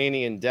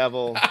Tasmanian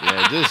Devil.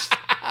 Yeah,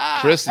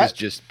 Chris is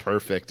just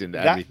perfect in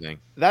everything.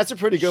 That's a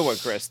pretty good one,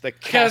 Chris. The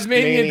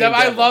Tasmanian Devil.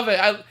 I love it.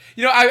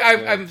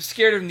 I'm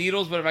scared of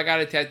needles, but if I got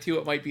a tattoo,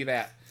 it might be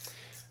that.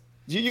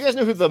 Do you guys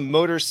know who the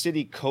Motor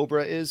City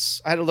Cobra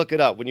is? I had to look it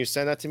up. When you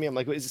sent that to me, I'm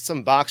like, is it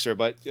some boxer?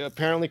 But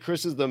apparently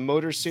Chris is the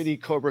Motor City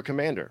Cobra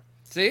commander.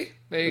 See?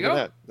 There you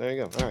go. There you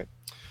go. All right.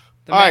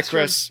 All right,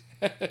 Chris.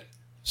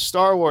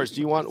 Star Wars,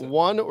 do you want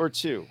 1 or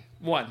 2?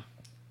 1.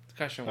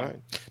 Question 1.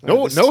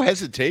 Right. No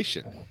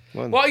hesitation.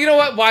 1. Well, you know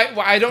what? Why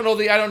I don't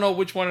know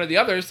which one or the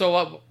other.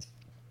 So,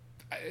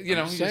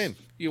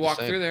 you walk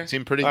through there.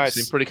 Seem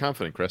pretty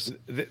confident, Chris.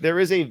 There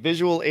is a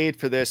visual aid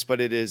for this, but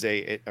it is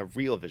a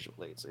real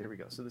visual aid. So here we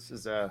go. So this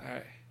is all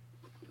right.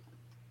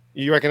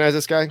 You recognize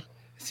this guy?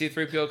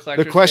 C-3PO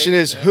collector. The question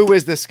is, who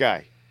is this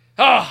guy?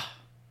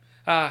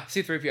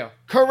 C-3PO.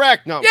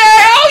 Correct. No. Yeah,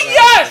 hell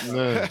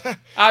yes!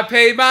 I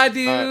paid my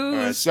dues. All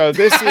right. So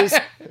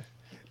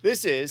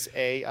this is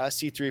a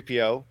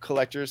C-3PO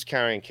collector's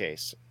carrying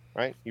case,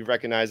 right? You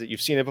recognize it.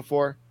 You've seen it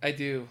before? I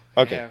do.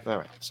 Okay. All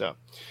right. So,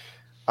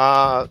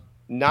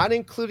 not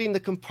including the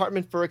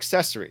compartment for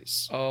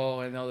accessories. Oh,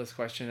 I know this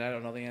question. I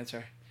don't know the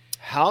answer.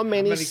 How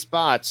many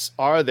spots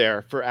are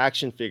there for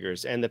action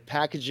figures? And the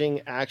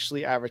packaging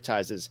actually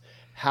advertises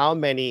how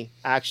many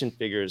action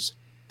figures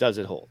does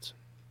it hold?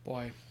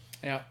 Boy,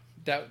 yeah,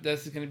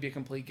 this is going to be a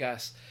complete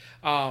guess.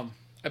 I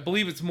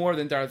believe it's more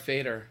than Darth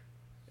Vader,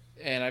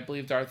 and I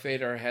believe Darth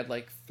Vader had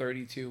like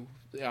 32.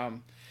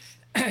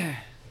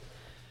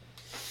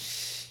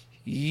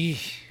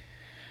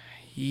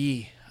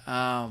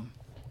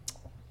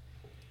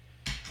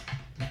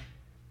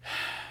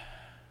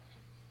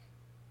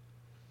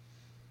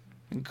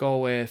 Go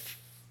with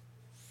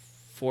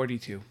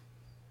 42.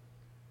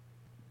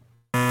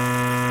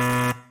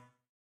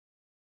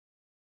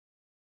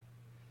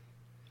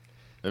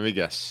 Let me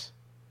guess.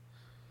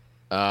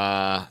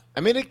 I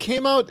mean, it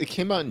came out in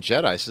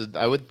Jedi, so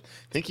I would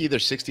think either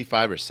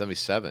 65 or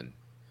 77.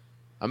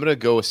 I'm gonna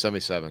go with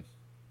 77.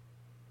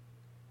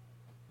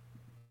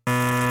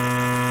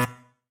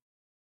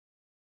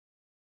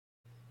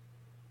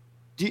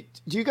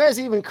 Do you guys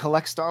even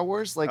collect Star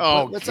Wars? Like,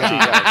 what's up, you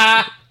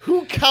guys?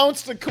 Who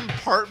counts the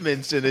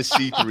compartments in a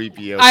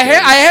C-3PO? I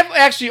have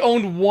actually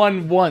owned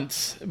one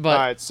once, but all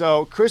right.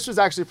 So Chris was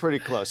actually pretty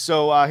close.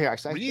 So here,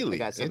 actually,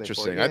 really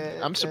interesting.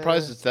 I'm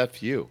surprised it's that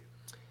few.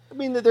 I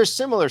mean, they're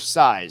similar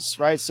size,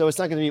 right? So it's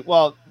not going to be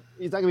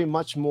it's not going to be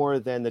much more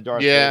than the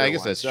Darth Vader I guess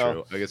one. that's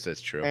true. I guess that's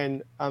true.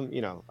 And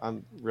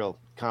I'm real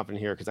confident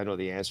here because I know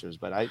the answers,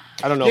 but I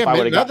don't know if I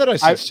would have gotten.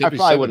 I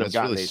probably wouldn't have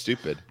gotten really these.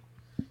 Stupid.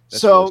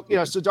 So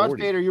so Darth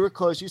Vader, you were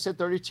close. You said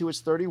 32. It's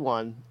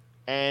 31,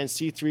 and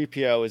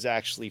C-3PO is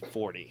actually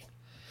 40.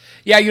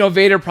 Yeah,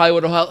 Vader probably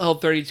would have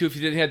held 32 if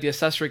he didn't have the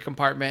accessory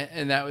compartment,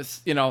 and that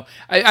was,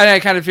 I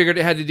kind of figured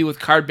it had to do with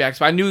card backs,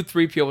 but I knew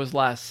 3PO was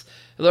less,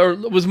 or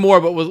was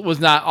more, but was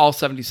not all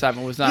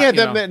 77. Was not. Yeah,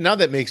 now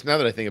that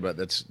I think about it,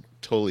 that's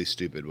totally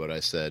stupid what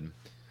I said.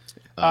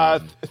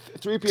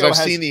 3PO I've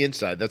seen the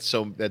inside. That's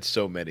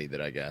so many that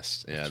I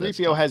guess. Yeah,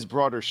 3PO has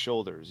broader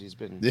shoulders. He's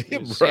been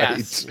he's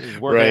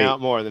working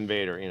out more than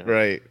Vader.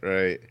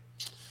 Right.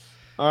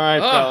 All right,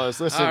 fellas.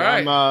 Listen,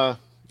 right.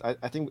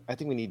 I think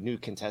we need new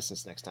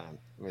contestants next time.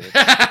 I mean,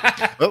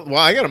 well,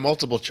 I got a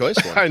multiple choice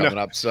one coming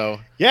up, so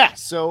yeah.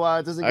 So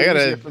does it? I got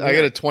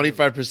a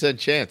 25%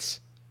 chance.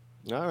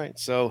 All right.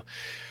 So,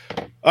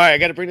 all right. I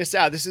got to bring this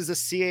out. This is a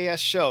CAS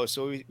show,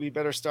 so we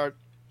better start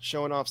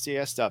showing off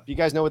CAS stuff. You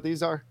guys know what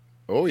these are?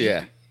 Oh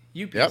yeah.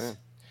 Yep. Yeah.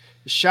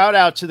 Shout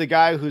out to the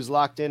guy who's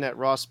locked in at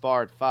Ross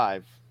Bar at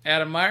 5.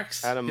 Adam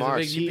Marks. Adam He's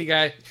Marks. a big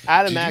guy.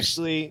 Adam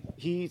actually,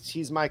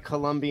 he's my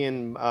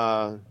Colombian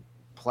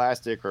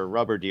plastic or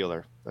rubber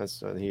dealer.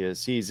 That's what he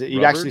is.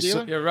 You're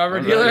a rubber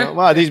dealer?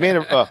 Well, he's made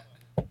a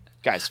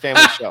guys,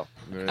 family show.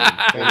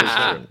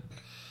 Family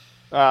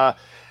show.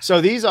 So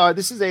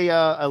this is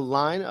a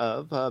line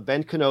of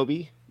Ben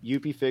Kenobi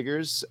Yuppie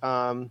figures.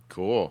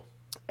 Cool.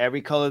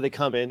 Every color they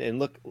come in, and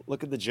look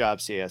at the job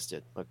CAS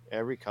did. Look,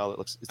 every color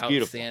it's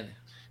beautiful.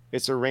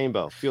 It's a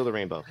rainbow. Feel the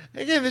rainbow.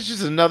 Again, this is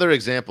just another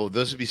example.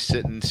 Those would be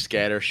sitting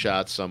scatter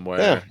shots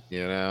somewhere.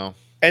 Yeah.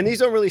 And these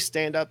don't really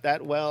stand up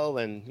that well,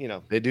 and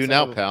they do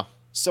now, pal.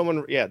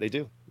 They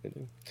do.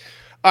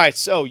 All right,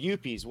 so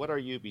Yuppies. What are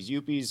Yuppies?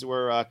 Yuppies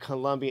were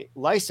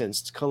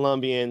licensed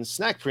Colombian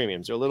snack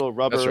premiums. They're little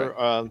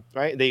rubber,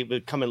 right? They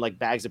would come in like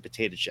bags of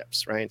potato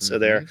chips, right? Mm-hmm.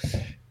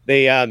 So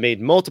they made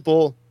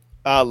multiple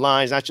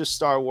lines, not just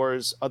Star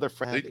Wars. Other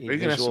friends. Are you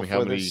gonna ask me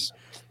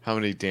how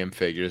many damn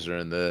figures are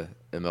in the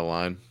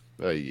line?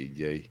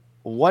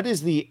 What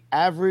is the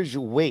average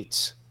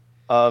weight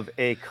of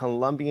a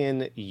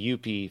Colombian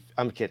Yuppie?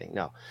 I'm kidding.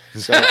 No.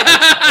 So,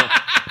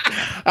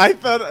 I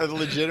thought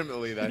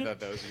legitimately that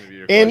that was going to be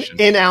your in question.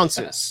 in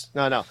ounces.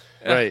 No.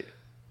 Right.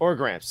 Or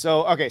grams.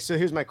 So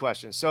here's my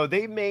question. So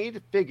they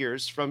made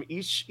figures from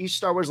each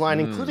Star Wars line,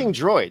 including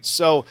droids.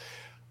 So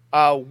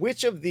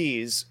which of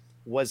these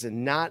was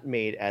not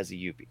made as a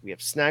Yuppie? We have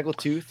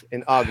Snaggletooth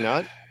and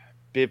Ugnaught,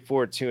 Bib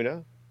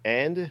Fortuna,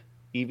 and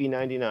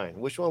EV-99.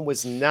 Which one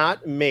was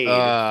not made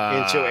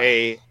into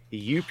a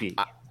Yuppie?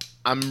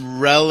 I'm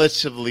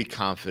relatively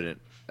confident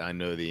I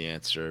know the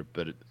answer,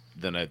 but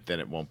then I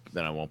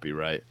won't be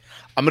right.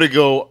 I'm gonna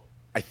go.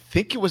 I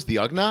think it was the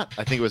Ugnaught.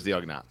 I'm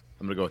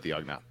gonna go with the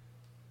Ugnaught.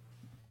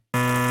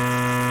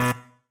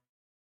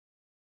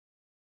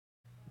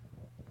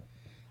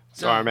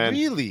 Sorry, man.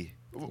 Really?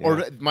 Yeah.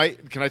 Or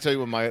can I tell you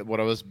what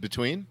I was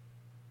between?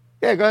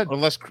 Yeah, go ahead.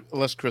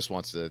 Unless Chris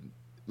wants to,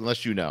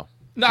 unless you know.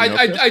 No, Do you know,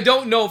 Chris? I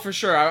don't know for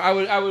sure. I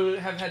would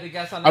have had to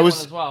guess on that one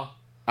as well.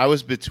 I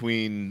was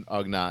between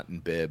Ugnaught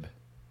and Bib.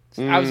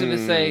 I was going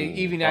to say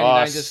EV-99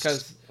 Ross, just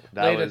because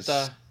that late was-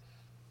 at the.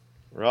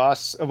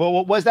 Ross.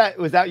 Well, was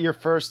that your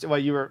first? Well,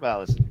 you were. Well,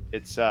 listen,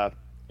 it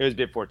was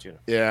Bib Fortuna.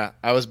 Yeah,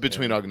 I was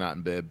between Ugnaught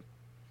and Bib.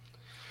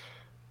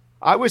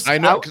 I was. I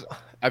know. 'Cause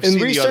I've seen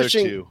the other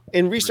two.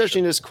 In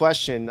researching this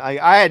question,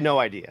 I had no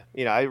idea.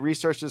 I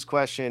researched this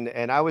question,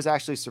 and I was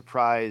actually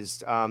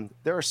surprised.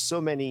 There are so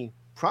many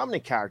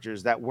prominent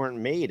characters that weren't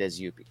made as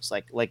Yuppies.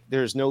 Like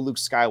there's no Luke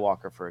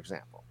Skywalker, for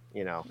example.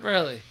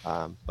 Really?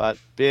 But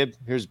Bib,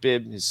 here's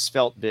Bib, his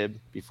svelte Bib,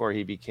 before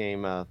he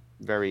became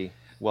very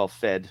well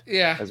fed,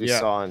 Yeah. as we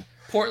saw in.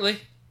 Portly.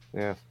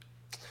 Yeah.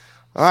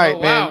 All right,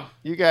 man. wow.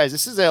 You guys,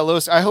 this is a low.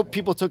 I hope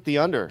people took the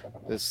under.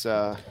 This.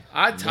 I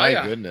tell My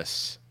ya.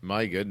 goodness.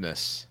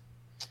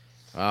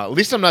 At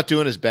least I'm not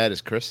doing as bad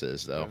as Chris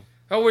is, though.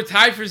 Oh, we're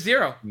tied for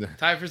 0.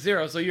 Tied for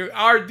 0. So you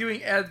are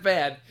doing as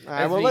bad. All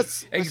right, as well, me.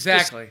 let's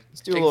exactly. Let's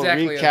do a little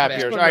Exactly as recap bad.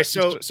 here. All right,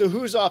 so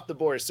who's off the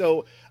board?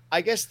 So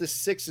I guess the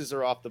 6s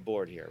are off the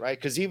board here, right?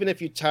 Because even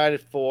if you tied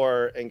at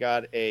 4 and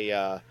got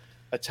a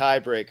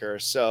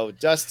tiebreaker, so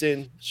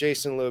Dustin,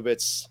 Jason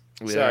Lubitz.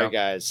 Sorry,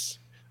 guys.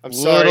 I'm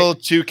sorry. Little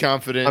too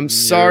confident. I'm in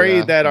sorry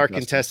your, that our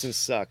contestants. contestants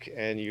suck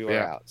and you are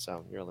Yeah. out.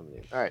 So you're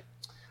eliminated. All right.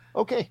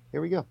 Okay,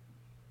 here we go.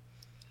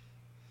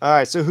 All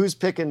right, so who's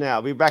picking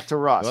now? We're back to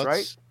Ross, Well,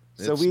 right?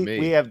 So it's we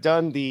me. have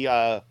done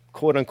the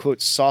quote unquote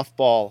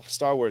softball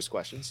Star Wars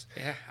questions.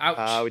 Yeah.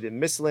 Ouch. We did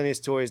miscellaneous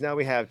toys. Now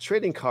we have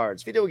trading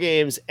cards, video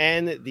games,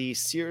 and the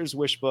Sears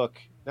Wish Book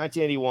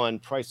 1981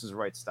 Price is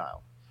Right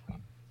style.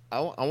 I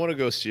want to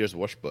go Sears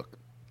Wish Book.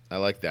 I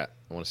like that.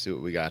 I want to see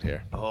what we got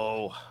here.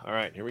 Oh, all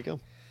right, here we go.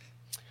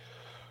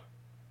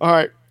 All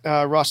right,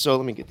 Ross, so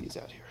let me get these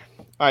out here.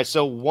 All right,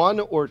 so 1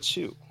 or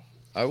 2?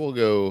 I will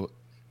go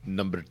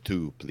number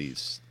 2,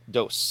 please.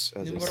 Dos,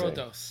 as they Numero say.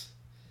 dos.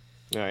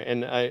 All right,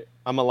 and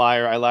I'm a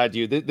liar. I lied to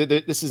you.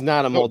 This is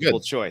not a multiple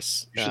good.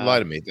 choice. You should lie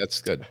to me. That's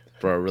good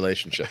for our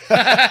relationship.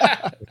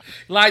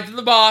 Lied to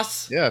the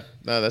boss. Yeah,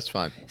 no, that's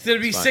fine. He's going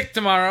to be It's fine. sick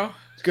tomorrow.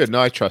 Good.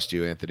 No, I trust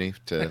you, Anthony,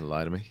 to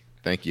lie to me.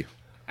 Thank you.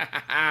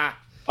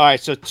 All right,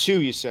 so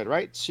 2 you said,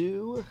 right?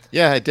 2.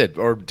 Yeah, I did.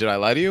 Or did I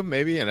lie to you?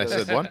 Maybe, and I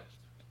said 1.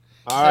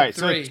 All right,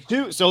 Said so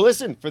 3. 2. So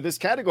listen, for this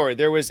category,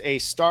 there was a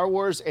Star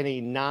Wars and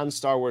a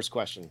non-Star Wars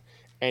question,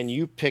 and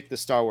you picked the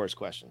Star Wars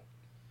question.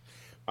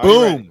 Are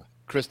you ready? Boom,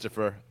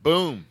 Christopher.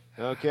 Boom.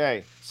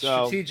 Okay,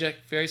 so Strategic.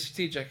 Very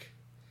strategic.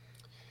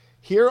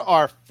 here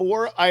are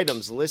 4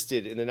 items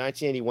listed in the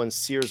 1981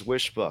 Sears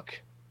Wish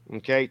Book.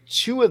 Okay,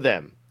 2 of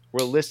them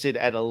were listed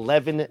at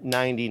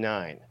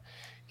 $11.99.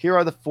 Here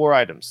are the 4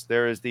 items.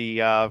 There is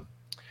the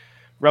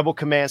Rebel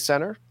Command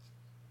Center,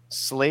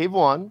 Slave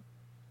One,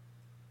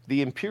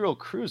 the Imperial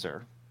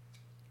Cruiser,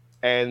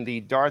 and the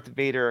Darth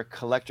Vader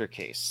collector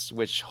case,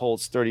 which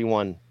holds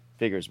 31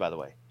 figures, by the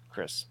way,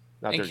 Chris.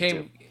 Not And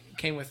 32.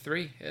 came with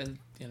 3. And,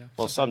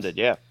 Well, some did,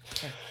 yeah.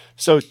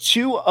 So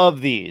 2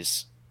 of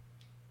these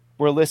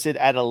were listed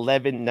at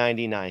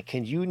 $11.99.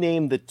 Can you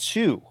name the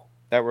 2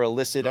 that were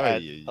listed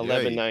at Ay, ay, ay.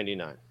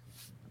 $11.99?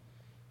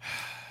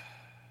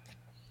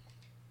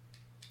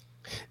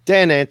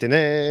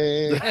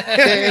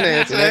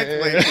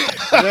 Exactly.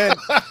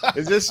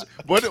 Is this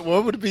what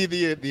would be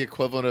the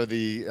equivalent of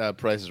the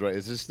Price is Right?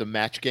 Is this the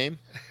match game?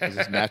 Is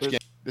this match game?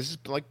 This is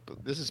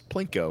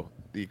Plinko,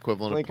 the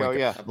equivalent of Plinko, Plinko.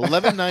 yeah.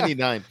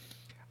 $11.99.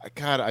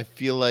 God, I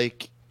feel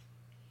like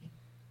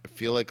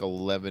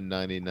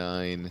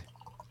 $11.99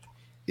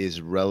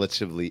 is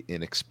relatively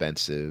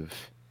inexpensive.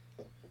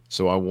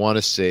 So I want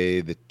to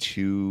say the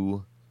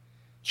 2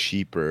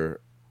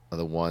 cheaper are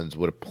the ones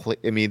would have.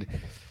 I mean,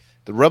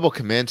 the Rebel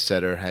Command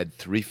Center had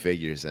 3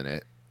 figures in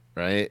it,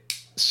 right?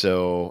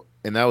 So,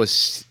 and that was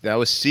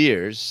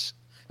Sears.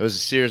 It was a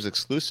Sears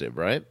exclusive,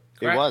 right? It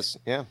Correct. was,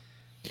 yeah.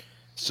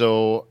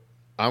 So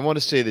I want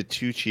to say the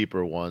 2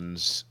 cheaper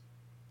ones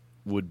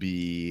would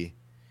be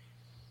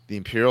the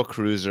Imperial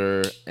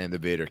Cruiser and the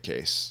Vader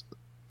case.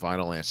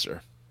 Final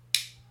answer.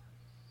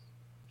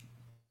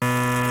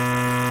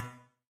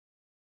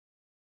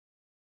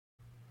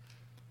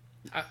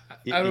 I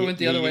would have went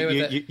the other way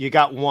with it. You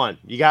got one.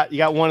 You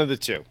got one of the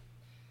 2.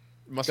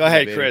 Must Go be the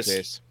ahead, Vader Chris.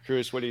 case.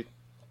 Chris, what do you?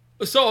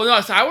 So no,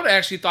 so I would have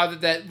actually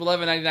thought that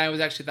 $11.99 was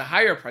actually the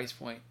higher price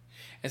point,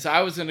 and so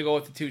I was going to go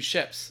with the two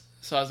ships.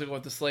 So I was going to go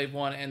with the Slave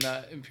One and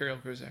the Imperial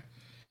Cruiser.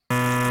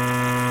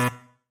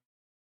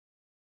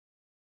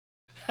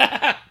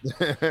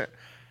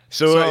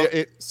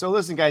 So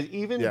listen, guys.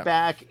 Even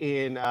back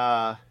in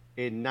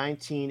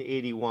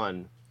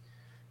 1981,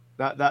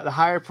 the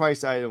higher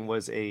price item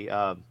was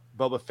a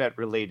Boba Fett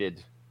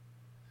related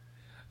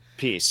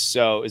piece.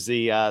 So is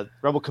the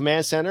Rebel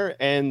Command Center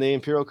and the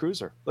Imperial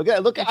Cruiser.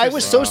 Look! I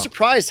was so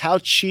surprised how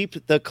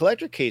cheap the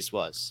collector case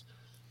was.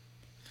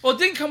 Well, it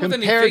didn't come with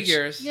any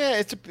figures. Yeah,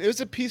 it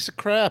was a piece of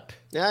crap.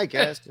 Yeah, I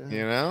guess.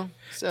 You know.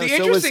 The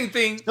interesting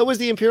thing. So was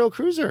the Imperial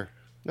Cruiser.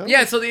 No?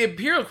 Yeah, so the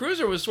Imperial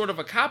Cruiser was sort of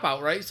a cop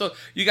out, right? So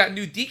you got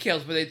new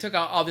decals, but they took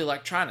out all the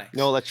electronics.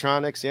 No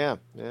electronics. Yeah.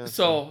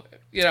 So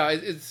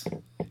it's.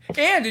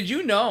 And did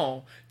you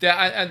know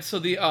that? And so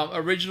the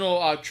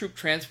original troop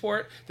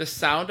transport, the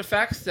sound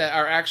effects that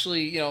are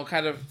actually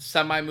kind of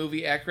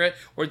semi-movie accurate,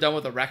 were done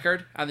with a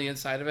record on the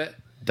inside of it.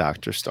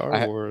 Dr.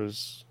 Star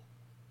Wars.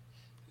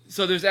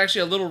 So there's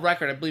actually a little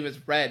record. I believe it's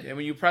red, and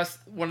when you press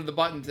one of the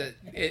buttons, it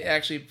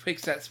actually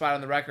picks that spot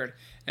on the record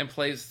and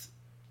plays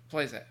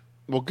it.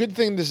 Well, good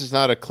thing this is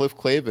not a Cliff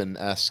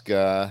Clavin-esque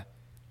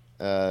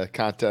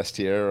contest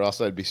here, or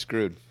else I'd be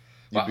screwed.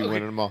 You'd be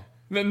winning them all.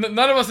 None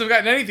of us have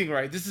gotten anything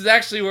right. This is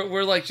actually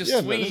we're like just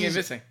swinging and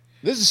missing.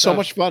 This is so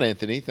much fun,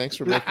 Anthony. Thanks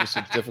for making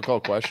some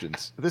difficult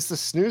questions. This is a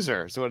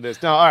snoozer, is what it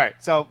is. No, all right.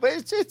 So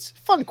it's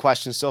fun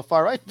questions so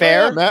far, right?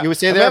 Fair. Yeah, you would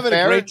say I'm they're having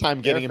fair. a great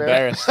time getting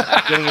embarrassed.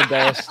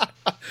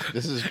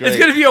 This is great. It's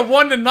gonna be a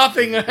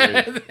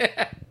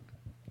 1-0.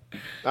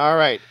 All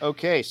right.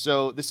 Okay.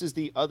 So this is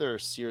the other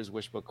Sears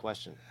Wishbook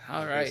question.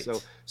 All right.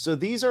 So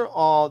these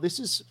are this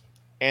is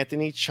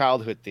Anthony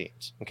childhood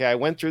themes. Okay. I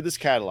went through this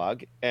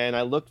catalog and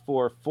I looked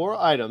for 4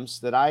 items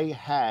that I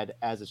had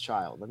as a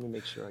child. Let me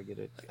make sure I get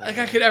it. Like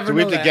I could ever so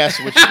we know have to guess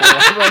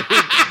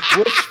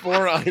which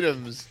 4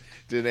 items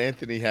did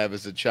Anthony have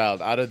as a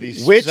child out of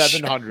these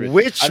 700?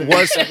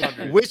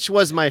 Which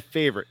was my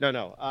favorite?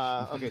 No.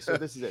 Okay. So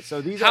this is it.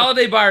 So these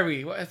Holiday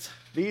Barbie.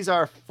 These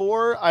are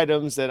 4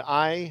 items that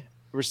I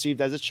received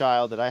as a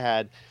child that I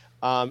had,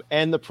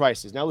 and the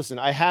prices. Now, listen,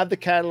 I have the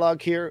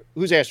catalog here.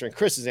 Who's answering?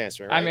 Chris is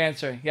answering. Right? I'm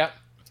answering. Yep.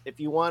 If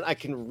you want, I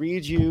can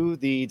read you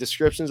the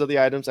descriptions of the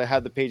items. I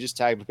have the pages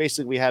tagged, but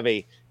basically, we have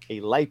a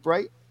light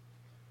bright.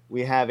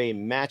 We have a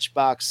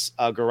Matchbox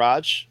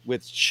garage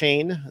with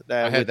chain.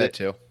 I had that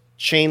too.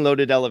 Chain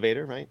loaded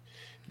elevator, right?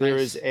 There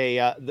Nice. is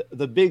a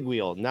the big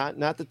wheel,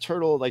 not the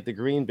turtle like the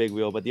green big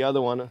wheel, but the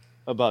other one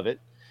above it.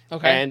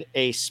 Okay. And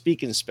a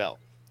speak and spell.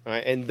 All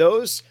right, and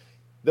those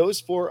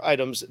 4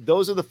 items,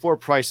 those are the 4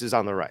 prices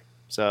on the right.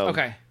 So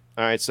Okay.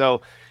 All right,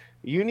 so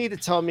you need to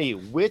tell me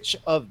which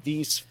of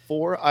these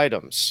 4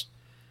 items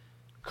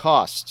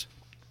cost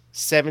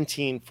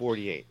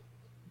 $17.48.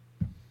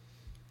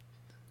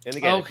 And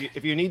again, Okay.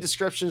 if you need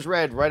descriptions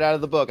read right out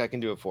of the book, I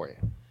can do it for you.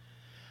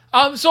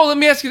 So let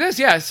me ask you this.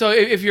 Yeah. So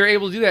if you're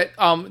able to do that,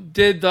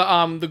 did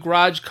the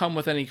garage come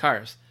with any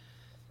cars?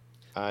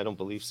 I don't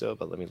believe so,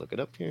 but let me look it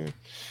up here.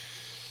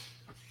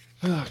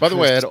 By the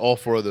way, I had all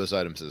 4 of those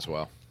items as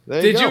well. There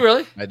Did go. you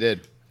really? I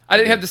did. I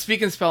didn't have the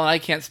speak and spell, and I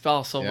can't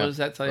spell. So Yeah. what does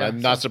that tell you? I'm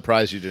not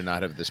surprised you do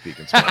not have the speak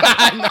and spell.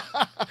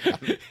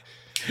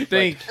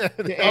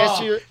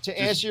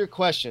 To answer your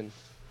question,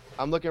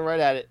 I'm looking right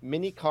at it.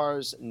 Mini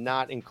cars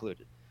not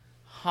included.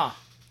 Huh.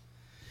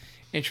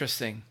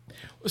 Interesting.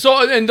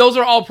 So, and those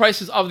are all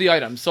prices of the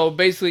items. So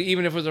basically,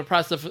 even if it was a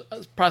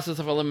process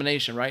of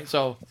elimination, right?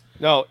 So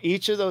No,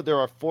 each of those, there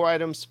are 4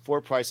 items,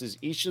 4 prices.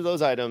 Each of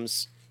those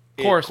items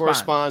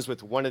Corresponds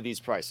with one of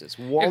these prices.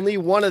 Only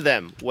one of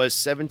them was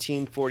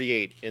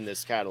 $17.48 in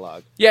this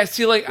catalog. yeah,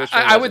 see, like Which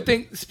one I was would it?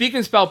 think speak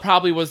and spell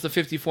probably was the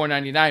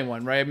 $54.99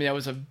 one, right? I mean, that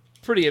was a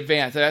pretty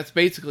advanced. That's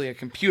basically a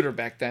computer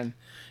back then,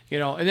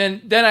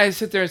 And then I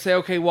sit there and say,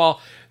 okay,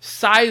 well,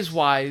 size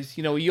wise,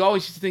 you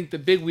always used to think the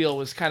big wheel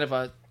was kind of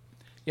a,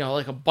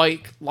 like a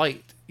bike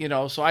light,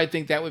 So I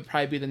think that would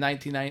probably be the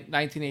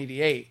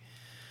 1988.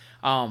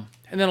 And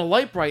then a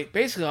light bright,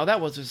 basically all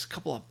that was just a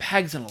couple of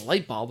pegs and a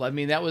light bulb. I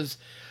mean, that was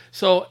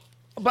so.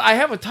 But I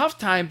have a tough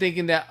time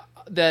thinking that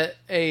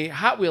a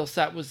Hot Wheels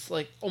set was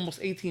like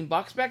almost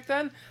 $18 back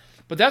then.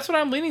 But that's what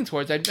I'm leaning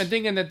towards. I'm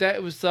thinking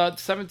that was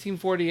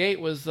 $17.48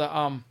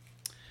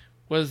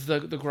 was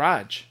the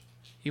garage,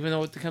 even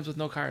though it comes with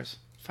no cars.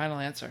 Final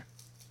answer.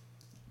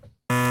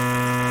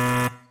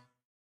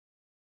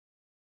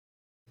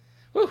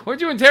 Whew, we're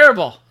doing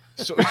terrible.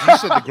 So you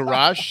said the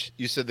garage?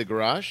 You said the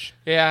garage?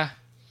 Yeah.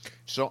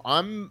 So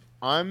I'm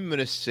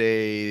gonna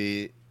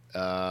say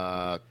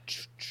probably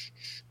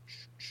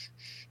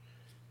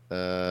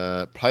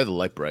the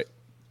light bright.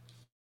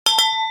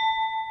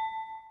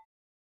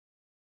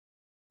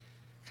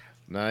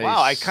 Nice.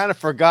 Wow, I kind of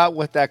forgot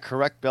what that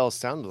correct bell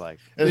sounded like.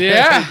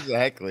 Yeah.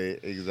 exactly.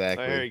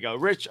 There you go.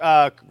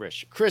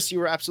 Chris, you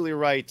were absolutely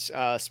right.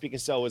 Speak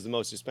and Spell was the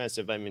most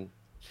expensive. I mean,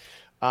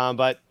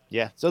 but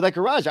yeah. So that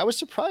garage, I was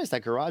surprised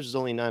that garage was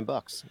only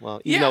 $9.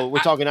 Well, even though we're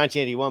talking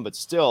 1981, but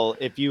still,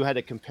 if you had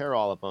to compare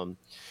all of them,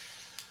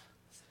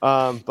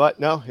 But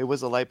no, it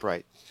was a light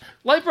bright.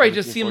 Light Bright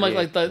just seemed like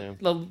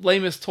 1948, the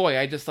lamest toy.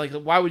 I just like,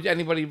 why would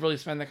anybody really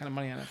spend that kind of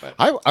money on it? But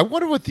I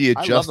wonder what the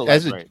I love the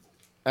light bright.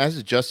 as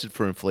adjusted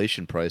for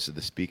inflation price of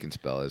the Speak and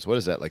Spell is. What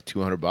is that, like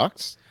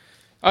 $200?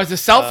 oh, it's a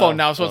cell phone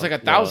now, so it's like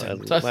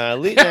 1,000. So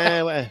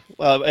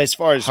Well, as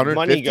far as money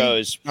 150?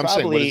 goes, I'm saying,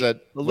 what probably is that? a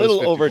What is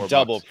little over 54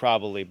 double, bucks?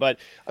 probably. But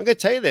I'm gonna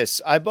tell you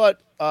this: I bought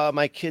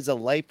my kids a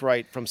light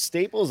bright from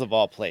Staples of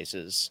all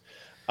places,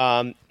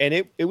 and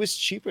it was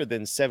cheaper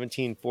than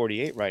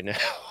 $17.48 right now.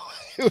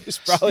 It was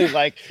probably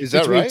like Is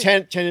that between right?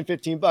 10 and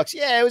 $15.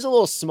 Yeah, it was a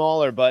little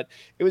smaller, but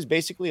it was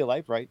basically a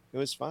light bright. It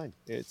was fine.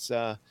 It's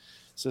so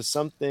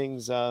some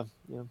things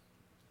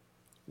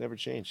never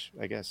change,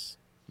 I guess.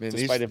 Man,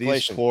 Despite these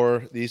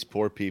inflation. these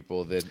poor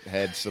people that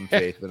had some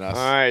faith in us.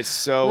 All right,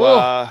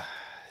 so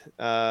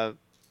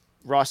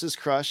Ross's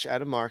crush,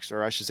 Adam Marks,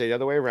 or I should say the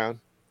other way around.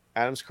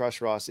 Adam's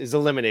crush, Ross, is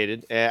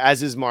eliminated,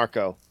 as is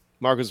Marco.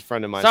 Marco's a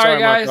friend of mine. sorry,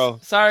 guys. Marco.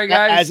 Sorry,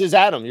 guys. As is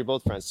Adam. You're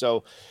both friends.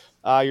 So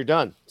you're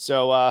done.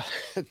 So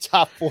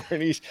top 4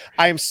 in each.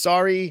 I am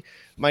sorry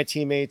my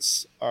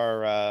teammates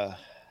are...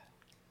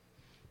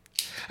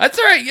 That's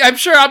all right. I'm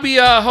sure I'll be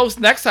a host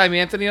next time,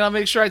 Anthony, and I'll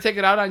make sure I take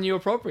it out on you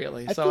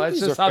appropriately. I So think that's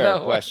these just are how fair that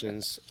works.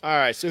 questions. All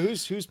right, so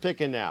who's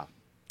picking now?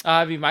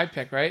 That'd be my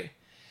pick, right?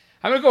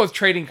 I'm gonna go with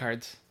trading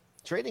cards.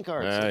 Trading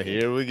cards.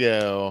 Here we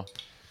go.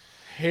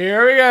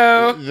 Here we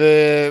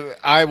go.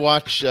 I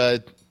watch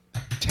 10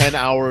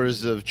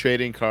 hours of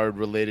trading card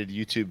related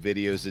YouTube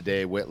videos a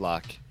day.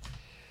 Whitlock.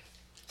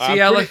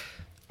 See,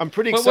 I'm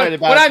pretty when excited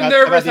about. when I'm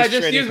nervous, these I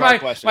just trading use card my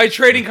questions.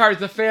 trading cards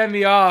to fan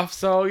me off.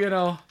 So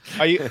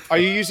Are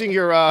you using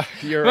your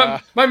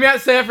my Matt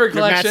Stafford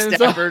your Matt collection.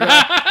 Stafford,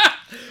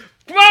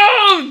 Come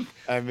on!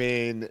 I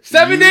mean,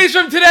 7 days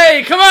from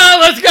today. Come on,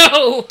 let's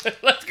go.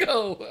 Let's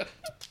go.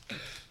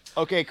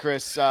 Okay,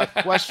 Chris.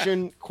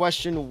 Question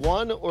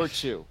 1 or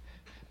 2?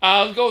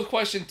 I'll go with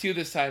question 2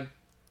 this time.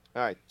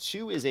 All right,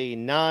 2 is a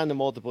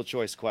non-multiple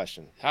choice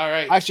question. All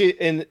right. Actually,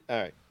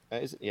 all right,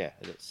 is it? Yeah,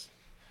 it is.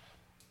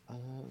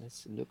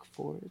 Let's look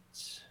for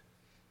it.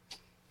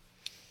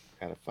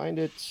 Gotta find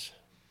it.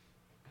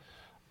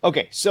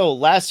 Okay, so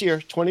last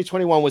year,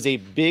 2021, was a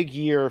big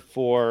year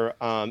for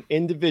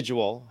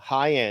individual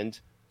high-end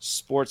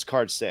sports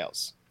card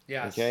sales.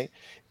 Yes. Okay.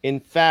 In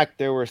fact,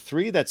 there were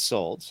 3 that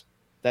sold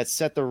that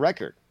set the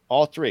record.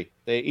 All 3.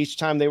 Each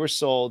time they were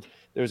sold,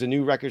 there was a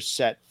new record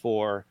set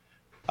for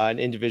an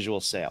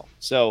individual sale.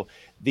 So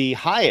the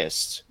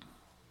highest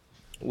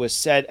was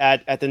set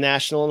at the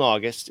National in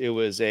August. It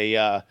was is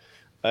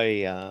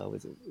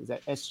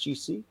that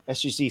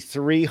SGC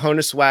 3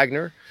 Honus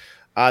Wagner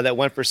that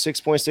went for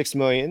 $6.6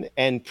 million.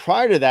 And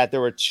prior to that,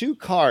 there were 2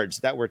 cards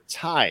that were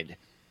tied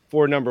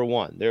for number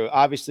 1. There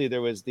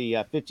was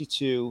the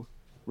 52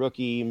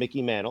 rookie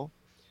Mickey Mantle.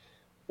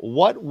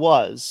 What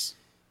was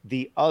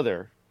the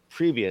other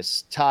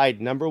previous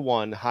tied number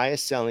 1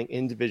 highest selling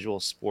individual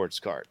sports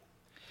card?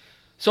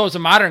 So it's a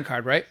modern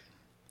card, right?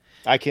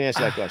 I can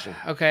answer that question.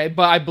 Okay,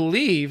 but I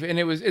believe, and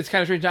it's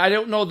kind of strange. I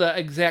don't know the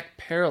exact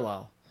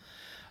parallel,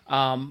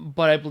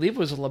 but I believe it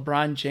was a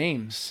LeBron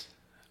James.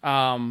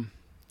 It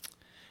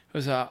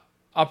was a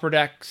Upper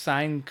Deck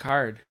signed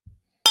card.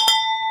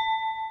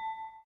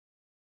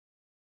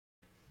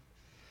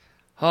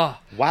 Oh,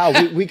 Wow,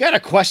 we got a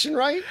question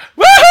right?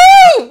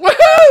 woohoo!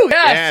 Woohoo!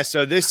 Yeah, Yes.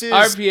 so this is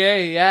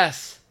RPA.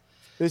 Yes.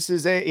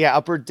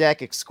 Upper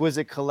Deck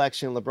exquisite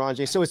collection LeBron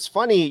James. So it's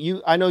funny,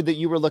 I know that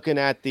you were looking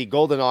at the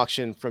Golden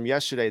auction from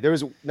yesterday. There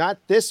was not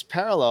this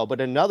parallel,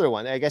 but another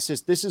one. I guess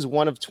this is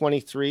one of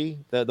 23.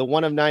 The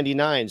one of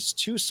 99s,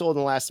 2 sold in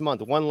the last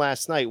month, 1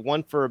 last night,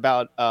 1 for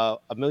about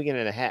 $1.5 million.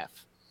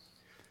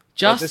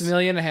 Just this- $1.5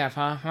 million,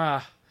 huh?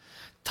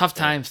 Tough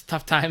times.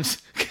 Tough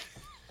times.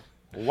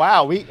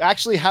 Wow, we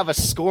actually have a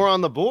score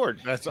on the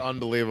board. that's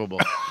unbelievable.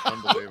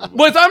 Unbelievable.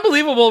 What's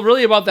unbelievable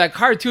really about that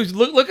card too is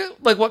look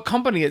at like what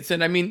company it's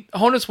in. I mean,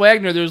 Honus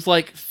Wagner, there's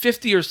like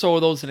 50 or so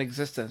of those in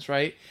existence,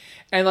 right?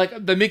 And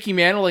like the Mickey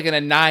Mantle, like in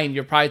a 9,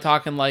 you're probably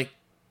talking like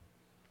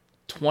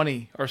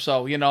 20 or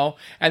so,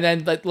 And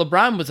then like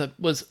LeBron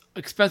was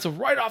expensive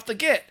right off the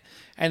get,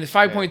 and it's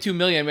 5.2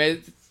 million. Man,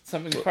 it's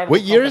something incredible.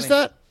 What year is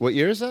company. that? What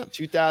year is that?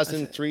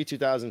 2003,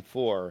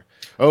 2004.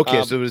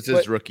 Okay, so it's his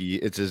but- rookie.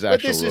 It's his But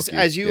actual this is, rookie.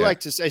 as you Yeah.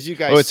 as you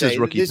guys Oh, it's say, his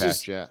rookie this patch,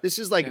 is yeah. this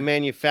is like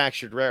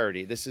manufactured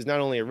rarity. This is not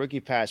only a rookie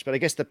patch, but I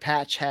guess the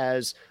patch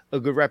has a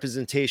good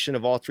representation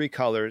of all 3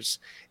 colors.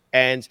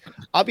 And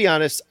I'll be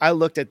honest, I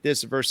looked at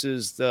this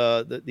versus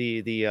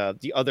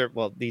the other,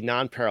 the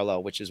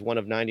non-parallel, which is one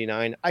of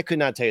 99. I could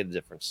not tell you the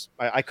difference.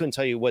 I couldn't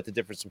tell you what the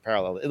difference in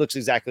parallel. It looks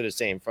exactly the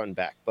same front and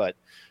back, but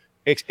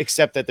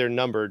except that they're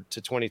numbered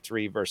to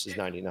 23 versus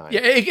 99.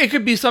 Yeah, it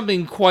could be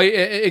something quite.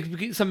 It could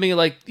be something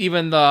like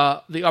even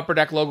the Upper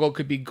Deck logo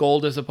could be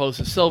gold as opposed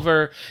to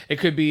silver. It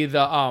could be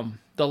the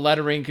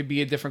lettering could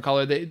be a different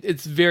color.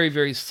 It's very,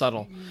 very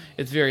subtle.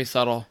 It's very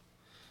subtle,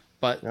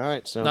 but All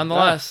right. So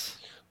nonetheless.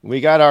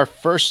 we got our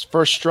first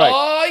strike.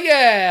 Oh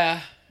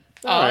yeah.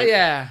 All right.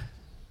 Yeah.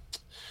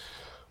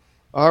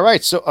 All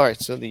right. So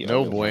the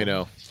No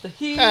bueno. The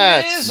heat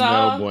That's is No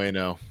on.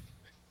 bueno.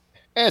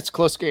 It's a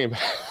close game.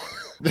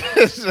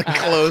 This is a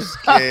close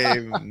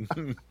game.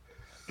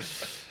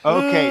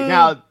 Okay,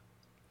 now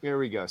here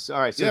we go. So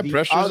all right, so Yeah,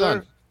 pressure's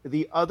on.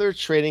 the other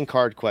trading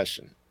card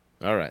question.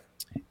 All right.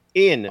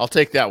 In I'll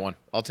take that one.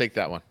 All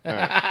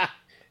right.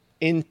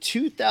 In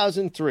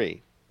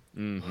 2003,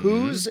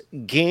 whose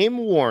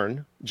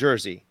game-worn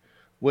jersey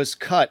was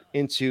cut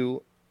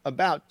into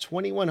about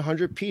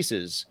 2,100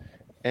 pieces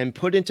and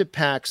put into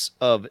packs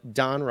of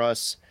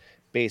Donruss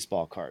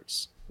baseball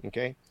cards?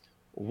 Okay.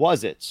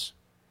 Was it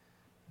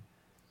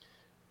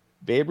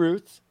Babe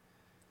Ruth,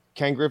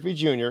 Ken Griffey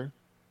Jr.,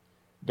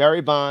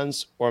 Barry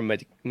Bonds, or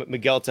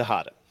Miguel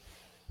Tejada?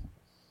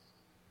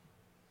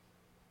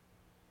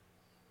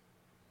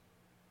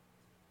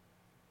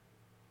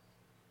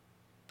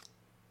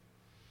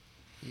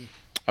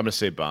 I'm going to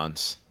say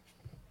Bonds.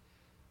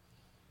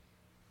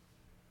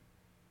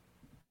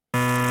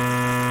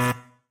 And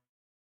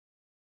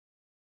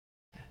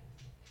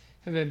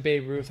then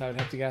Babe Ruth, I would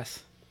have to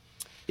guess.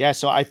 Yeah,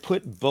 so I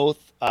put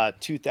both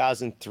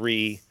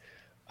 2003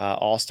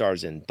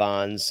 All-Stars in,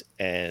 Bonds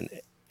and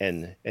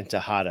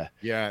Tejada.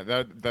 Yeah,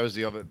 that was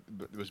the other.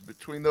 It was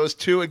between those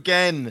two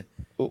again.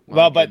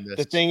 Well, but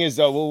the thing is,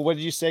 though, what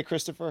did you say,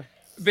 Christopher?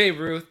 Babe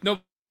Ruth.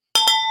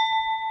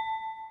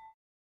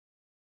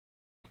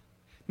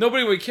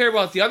 Nobody would care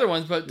about the other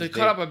ones, but to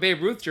cut up a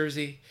Babe Ruth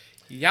jersey,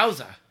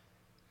 yowza.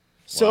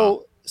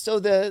 So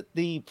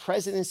the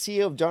presidency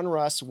of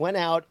Donruss went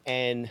out,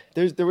 and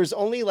there was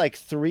only like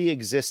 3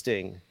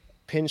 existing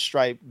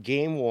pinstripe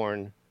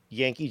game-worn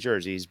Yankee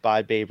jerseys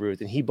by Babe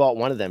Ruth, and he bought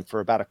one of them for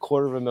about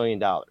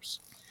 $250,000,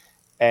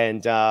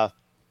 and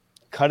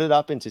cut it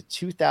up into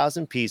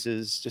 2,000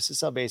 pieces just to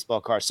sell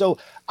baseball cards. So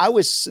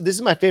this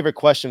is my favorite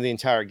question of the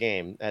entire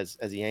game as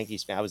a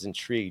Yankees fan. I was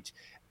intrigued.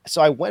 So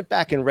I went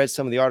back and read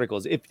some of the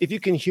articles. If you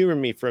can humor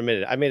me for a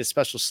minute, I made a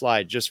special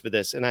slide just for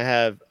this, and I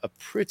have a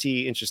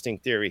pretty interesting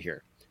theory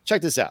here.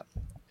 Check this out.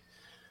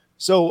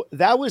 So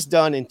that was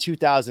done in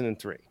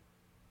 2003.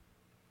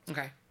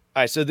 Okay. All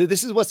right, so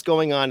this is what's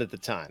going on at the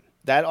time.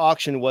 That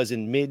auction was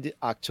in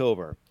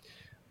mid-October.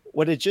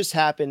 What had just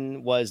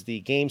happened was the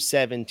Game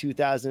 7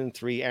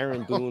 2003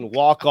 Aaron Boone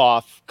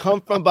walk-off,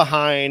 come from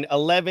behind,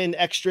 11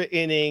 extra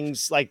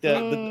innings. Like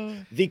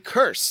the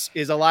curse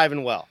is alive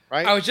and well,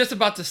 right? I was just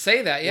about to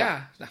say that,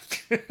 yeah.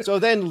 So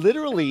then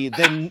literally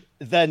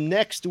the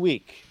next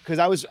week, because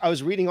I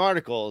was reading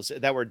articles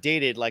that were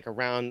dated like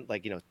around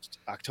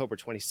October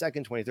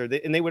 22nd,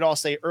 23rd, and they would all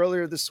say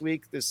earlier this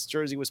week this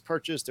jersey was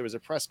purchased. There was a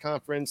press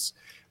conference.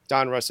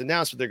 Donruss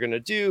announced what they're going to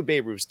do.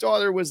 Babe Ruth's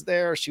daughter was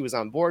there. She was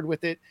on board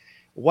with it.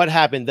 What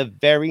happened? The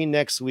very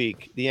next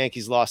week, the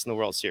Yankees lost in the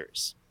World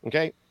Series.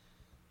 Okay.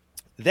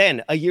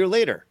 Then a year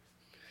later,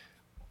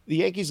 the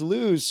Yankees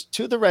lose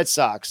to the Red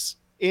Sox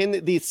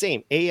in the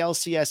same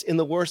ALCS in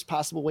the worst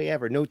possible way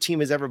ever. No team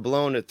has ever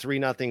blown a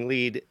 3-0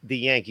 lead. The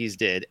Yankees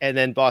did. And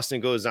then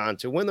Boston goes on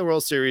to win the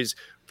World Series,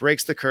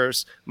 breaks the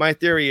curse. My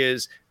theory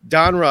is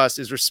Donruss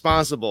is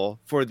responsible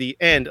for the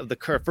end of the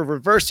curse, for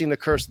reversing the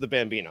curse of the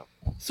Bambino.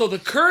 So the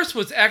curse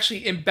was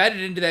actually embedded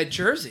into that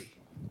jersey.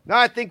 No,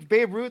 I think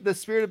Babe Ruth, the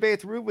spirit of Babe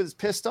Ruth, was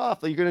pissed off.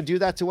 You're going to do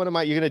that to you're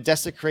going to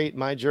desecrate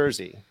my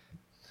jersey.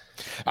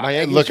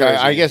 I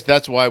guess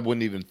that's why I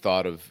wouldn't even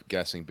thought of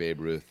guessing Babe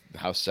Ruth.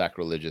 How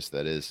sacrilegious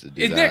that is to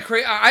do. Isn't that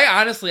crazy?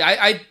 I honestly,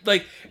 I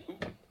like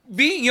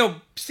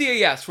being,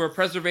 CAS, we're a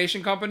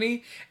preservation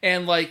company,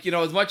 and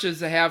as much as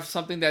to have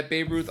something that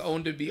Babe Ruth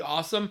owned would be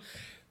awesome,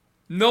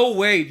 no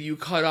way do you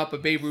cut up a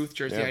Babe Ruth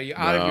jersey. Are you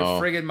out of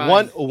your friggin'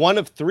 mind? One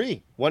of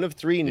three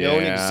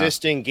known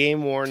existing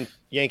game-worn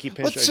Yankee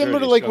pinstripe jerseys. It's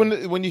similar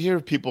to when you hear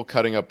people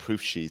cutting up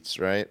proof sheets,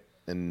 right?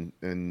 And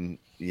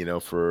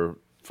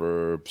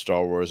for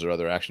Star Wars or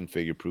other action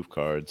figure proof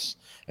cards,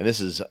 and this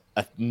is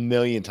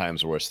 1,000,000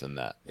 times worse than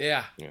that.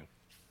 Yeah.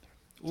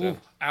 Ooh,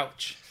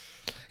 ouch.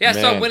 Yeah,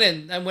 man. So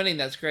I'm winning.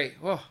 That's great.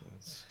 Oh,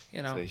 It's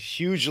a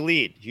huge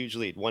lead.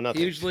 1-0.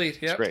 Huge lead.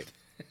 Yep. It's great.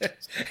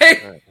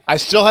 Hey, right. I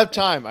still have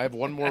time. I have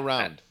one more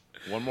round.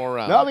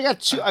 No, we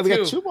got two. We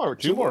got two more.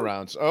 Two more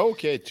rounds.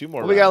 Okay, two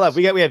more. What we got left?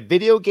 We have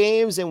video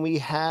games, and we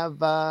have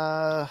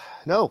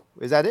no.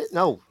 Is that it?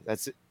 No,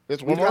 that's it.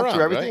 It's one more round.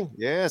 Through everything. Right?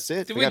 Yeah, that's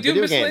it. Did we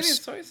do miscellaneous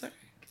toys?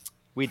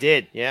 We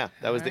did. Yeah,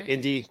 that was the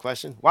indie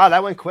question. Wow,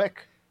 that went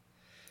quick.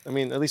 I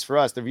mean, at least for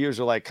us, the viewers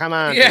are like, "Come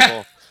on,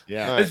 people."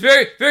 Yeah, it's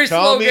very, very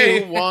slow game. Tell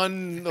me who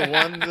won the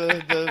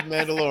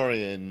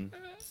Mandalorian.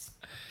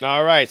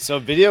 All right, so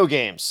video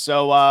games.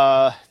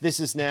 So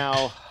this is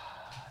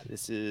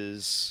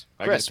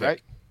Chris, right?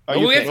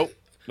 Oh, we have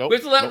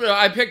to let.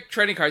 I picked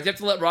trading cards. You have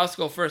to let Ross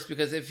go first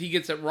because if he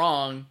gets it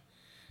wrong,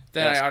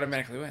 then I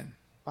automatically win.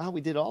 Wow,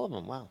 we did all of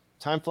them. Wow,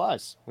 time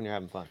flies when you're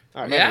having fun.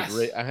 All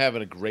right, I'm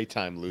having a great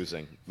time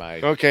losing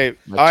my. Okay,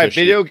 all right,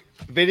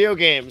 video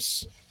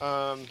games.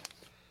 1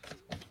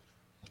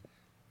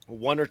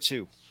 or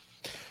 2.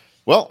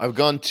 Well, I've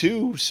gone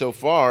 2 so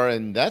far,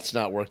 and that's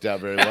not worked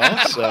out very well.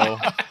 So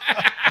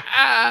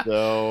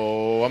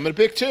I'm gonna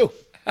pick 2.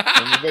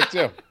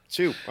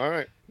 2. All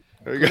right.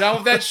 Go down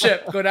with that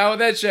ship.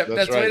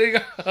 That's right. way to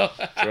go.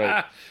 That's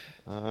right.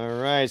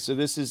 All right. So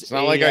this is. It's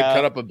not like I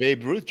cut up a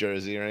Babe Ruth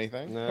jersey or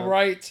anything. No.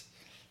 Right.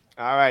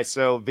 All right.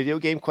 So video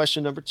game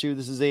question number 2.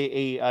 This is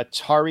a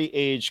Atari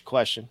age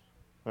question.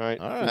 All right.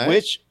 All right.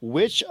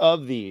 Which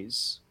of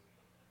these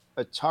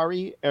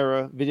Atari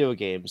era video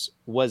games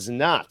was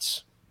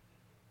not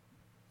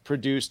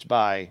produced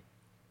by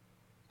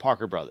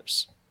Parker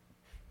Brothers?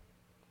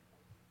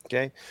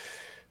 Okay.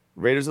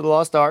 Raiders of the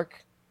Lost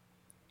Ark,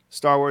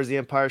 Star Wars The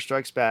Empire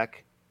Strikes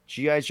Back,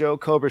 G.I. Joe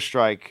Cobra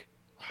Strike,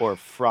 or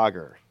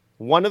Frogger.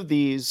 One of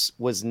these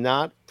was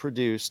not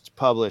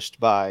published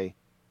by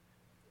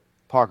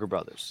Parker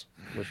Brothers.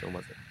 Which one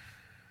was it?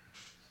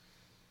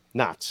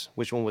 Not.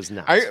 Which one was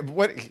not?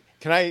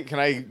 Can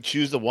I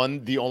choose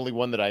the only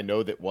one that I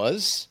know that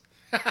was?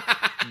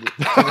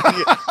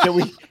 Can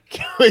we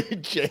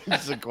change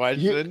the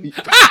question?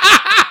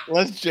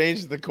 Let's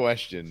change the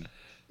question.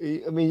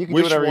 I mean, you can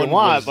do whatever you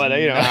want, but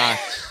not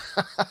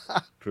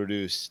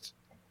produced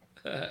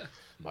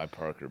by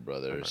Parker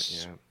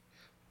Brothers. Yeah.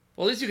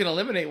 Well, at least you can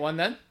eliminate one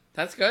then.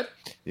 That's good.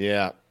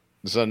 Yeah.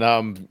 So now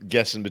I'm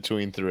guessing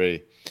between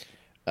 3.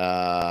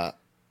 I'm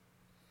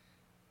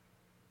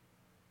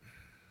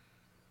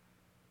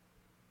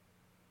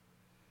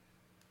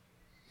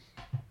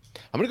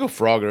gonna go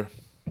Frogger.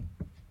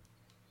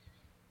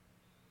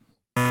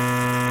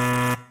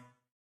 I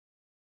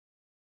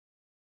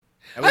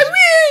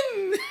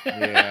win!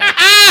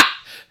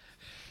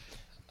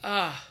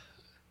 Yeah.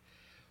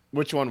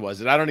 Which one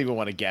was it? I don't even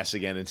want to guess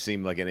again and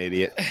seem like an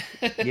idiot.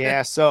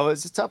 Yeah, so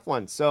it's a tough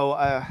one. So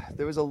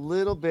there was a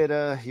little bit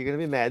of, you're going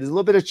to be mad. There's a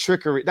little bit of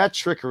trickery. Not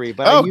trickery,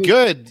 but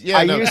good.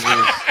 Yeah,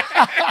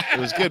 it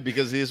was good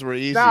because these were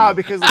easy. No,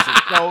 because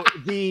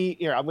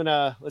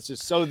listen,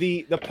 so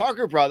the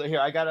Parker brother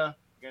here, again, the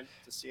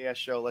CAS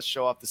show. Let's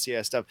show off the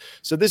CAS stuff.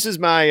 So this is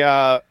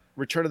my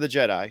Return of the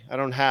Jedi. I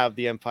don't have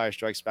the Empire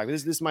Strikes Back.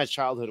 This is my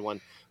childhood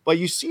one. But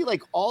you see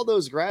like all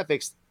those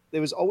graphics, it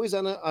was always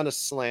on a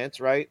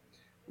slant, right?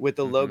 With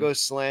the logo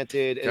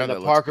slanted and the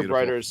Parker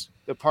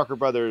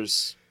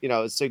Brothers,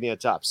 insignia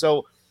top.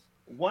 So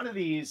one of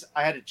these,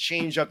 I had to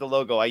change up the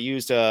logo. I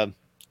used a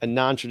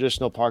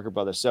non-traditional Parker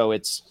Brothers. So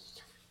it's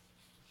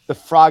the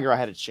Frogger I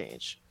had to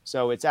change.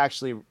 So it's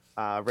actually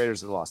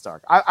Raiders of the Lost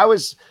Ark. I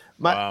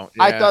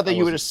thought that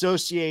you would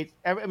associate.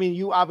 I mean,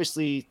 you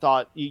obviously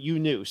thought you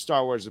knew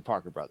Star Wars and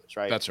Parker Brothers,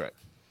 right? That's right.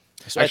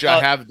 So actually, I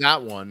have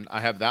that one.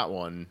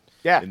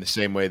 Yeah. In the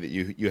same way that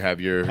you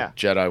have your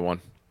Jedi one.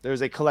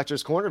 There's a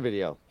Collector's Corner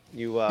video.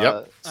 You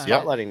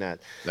spotlighting that.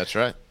 That's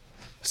right.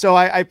 So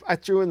I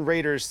threw in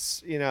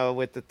Raiders,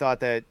 with the thought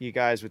that you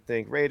guys would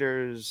think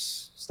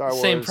Raiders, Star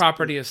Wars, same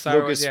property as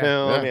Star Wars.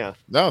 Lucasfilm, yeah.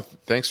 No,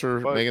 thanks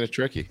for making it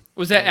tricky.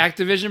 Was that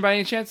Activision by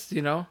any chance? Do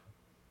you know?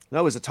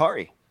 No, it was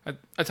Atari.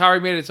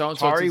 Atari made its own.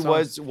 Atari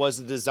was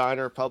the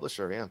designer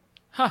publisher. Yeah.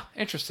 Huh.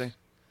 Interesting.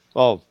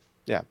 Oh.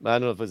 Yeah, I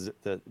don't know if it was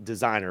the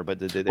designer,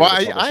 but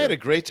I had a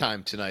great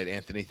time tonight,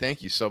 Anthony.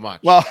 Thank you so much.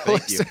 Well,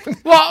 thank you.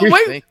 Well,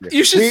 wait,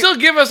 you should still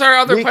give us our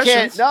other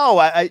questions.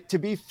 To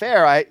be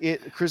fair,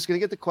 Chris is going to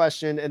get the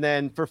question, and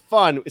then for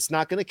fun, it's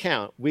not going to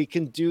count. We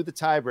can do the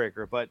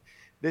tiebreaker, but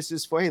this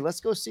is for, hey, let's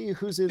go see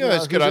who's in. Yeah,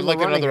 that's good. I'd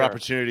like another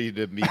opportunity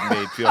to be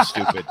made feel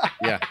stupid.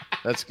 Yeah,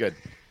 that's good.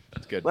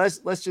 That's good.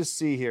 Let's just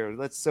see here.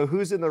 So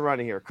who's in the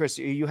running here? Chris,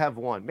 you have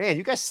one. Man,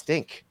 you guys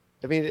stink.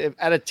 I mean,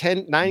 out of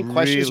 9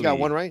 questions, you got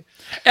one right.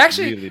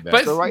 Actually, really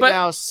but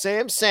now,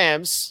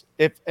 Sam's.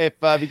 If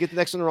you get the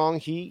next one wrong,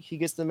 he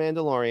gets the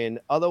Mandalorian.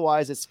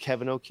 Otherwise, it's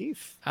Kevin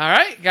O'Keefe. All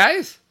right,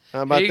 guys.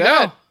 How about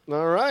that? Go.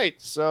 All right.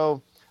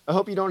 So I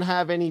hope you don't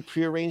have any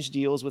prearranged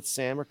deals with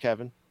Sam or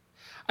Kevin.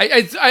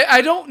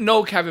 I don't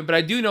know Kevin, but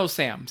I do know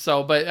Sam.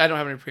 So, but I don't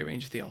have any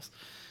prearranged deals.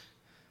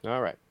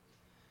 All right.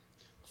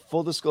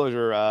 Full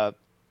disclosure,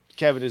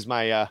 Kevin is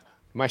my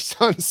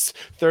son's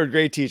 3rd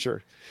grade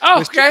teacher.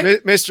 Oh, okay.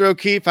 Mr.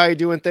 O'Keefe, how you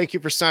doing? Thank you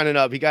for signing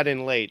up. He got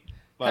in late.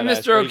 But,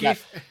 Mr.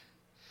 O'Keefe.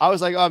 I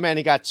was like, oh, man,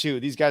 he got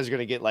 2. These guys are going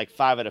to get like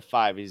 5 out of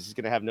 5. He's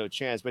going to have no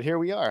chance. But here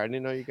we are. I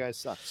didn't know you guys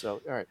sucked.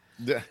 So, all right.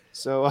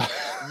 So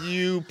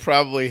you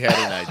probably had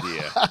an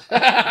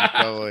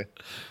idea.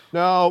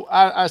 No,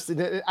 I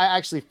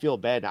actually feel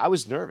bad now. I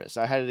was nervous.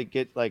 I had to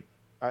get like,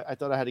 I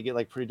thought I had to get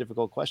like pretty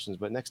difficult questions,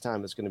 but next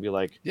time it's going to be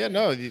like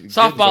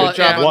softball. Good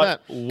job on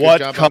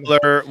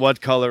that.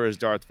 What color is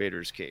Darth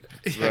Vader's cape?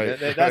 Right.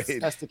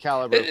 That's the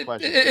caliber of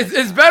question.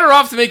 It's better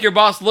off to make your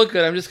boss look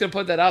good. I'm just going to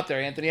put that out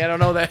there, Anthony. I don't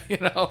know that,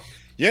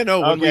 Yeah,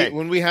 no.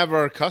 When we have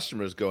our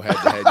customers go head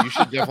to head, you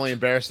should definitely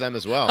embarrass them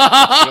as well.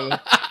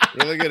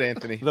 Really good,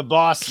 Anthony. The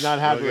boss not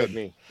happy with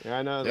me. Yeah,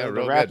 I know. The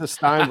wrath of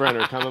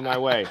Steinbrenner coming my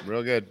way.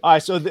 Real good. All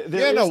right, so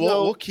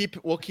we'll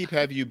keep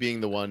have you being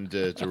the one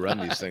to run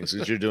these things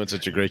because you're doing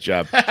such a great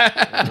job.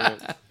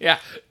 Yeah.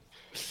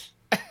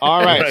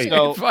 All right.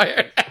 So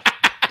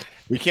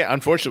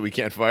unfortunately, we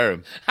can't fire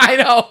him. I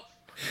know.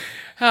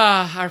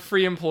 Our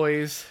free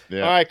employees.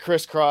 Yeah. All right,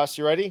 Chris Cross,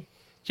 you ready?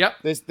 Yep.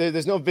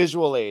 There's no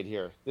visual aid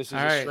here. This is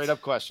a straight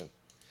up question.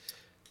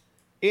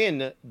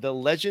 In the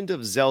Legend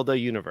of Zelda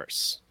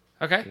universe.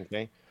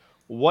 Okay.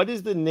 What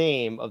is the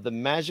name of the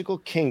magical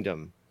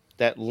kingdom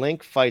that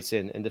Link fights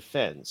in and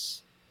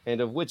defends, and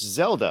of which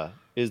Zelda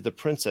is the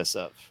princess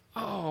of?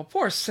 Oh,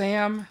 poor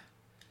Sam.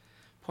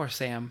 But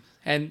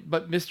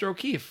Mr.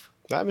 O'Keefe,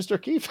 Not Mr.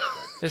 O'Keefe.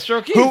 Mr.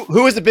 O'Keefe.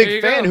 Who is a There big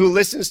you fan go. who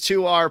listens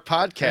to our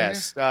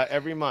podcast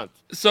every month.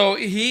 So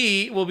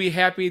he will be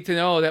happy to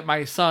know that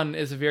my son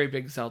is a very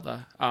big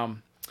Zelda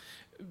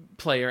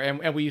player,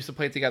 and we used to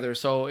play together.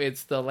 So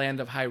it's the Land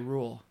of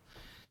Hyrule.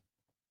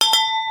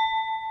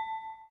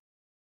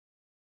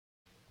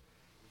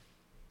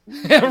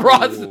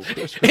 Ross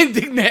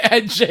indignant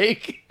at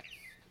Jake.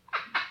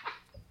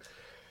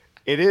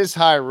 It is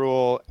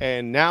Hyrule,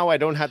 and now I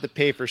don't have to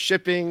pay for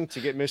shipping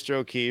to get Mr.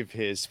 O'Keefe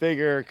his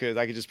figure because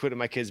I can just put it in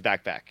my kid's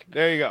backpack.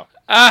 There you go.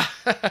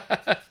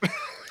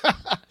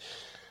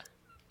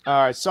 All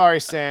right,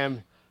 sorry,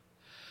 Sam.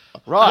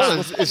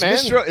 Ross, is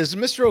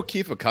Mr.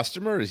 O'Keefe a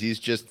customer, or is he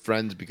just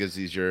friends because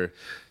he's your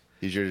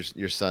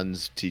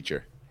son's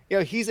teacher? You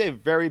know, he's a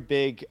very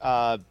big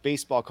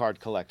baseball card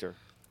collector.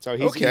 So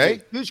he's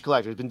a huge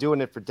collector. He's been doing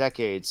it for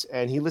decades,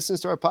 and he listens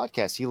to our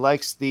podcast. He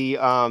likes the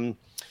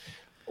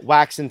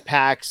Wax and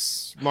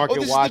Packs Market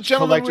this Watch is the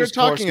gentleman we were collectors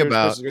talking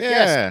course. about.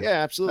 Yes, yeah,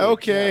 absolutely.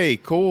 Okay,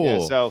 cool.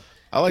 Yeah, so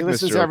I like he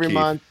listens Mr. every O'Keefe.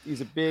 month.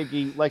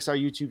 He likes our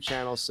YouTube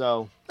channel.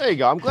 So there you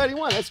go. I'm glad he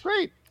won. That's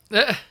great.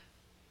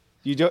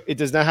 It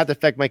does not have to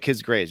affect my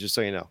kids' grades, just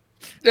so you know.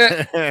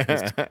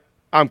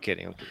 I'm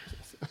kidding.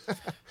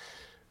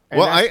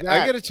 Well, I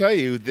got to tell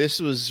you,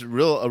 this was a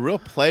real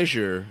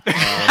pleasure being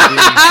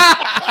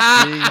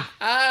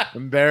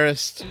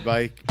embarrassed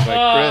by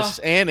Chris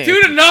and Andy.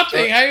 2-0.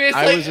 I mean,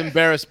 I was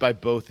embarrassed by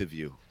both of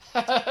you.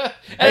 I'm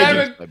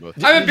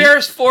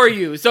embarrassed for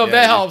you, so if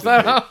that helps.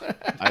 I don't know.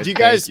 Do you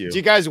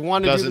guys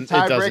want to do the It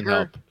doesn't tiebreaker?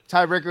 help.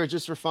 Tiebreaker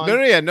just for fun?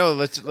 No.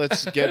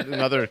 Let's get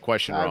another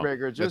question wrong.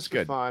 Tiebreaker just for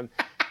good. fun.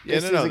 Yeah,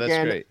 This is that's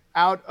again great.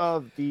 out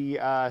of the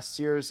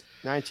Sears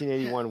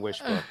 1981 wish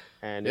book,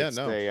 and it's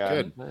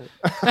good.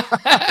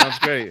 Sounds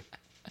great.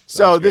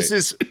 So Sounds this great.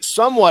 is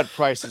somewhat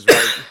Price is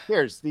Right.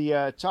 Here's the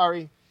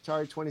Atari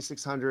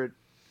 2600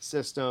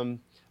 system.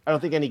 I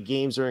don't think any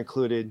games are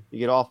included. You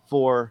get all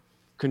 4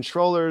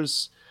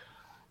 controllers.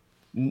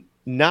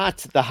 Not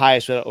the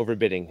highest without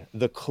overbidding.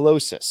 The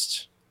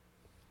closest.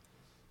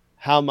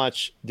 How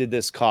much did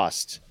this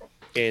cost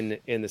in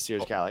the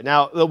Sears catalog?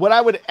 Now, what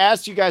I would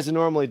ask you guys to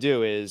normally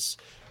do is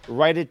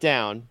write it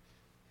down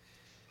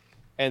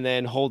and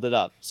then hold it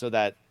up so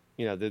that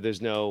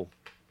there's no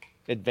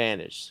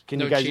advantage. Can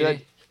No you guys do that?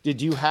 cheating. Did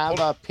you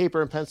have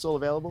paper and pencil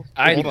available?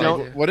 I If you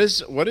don't.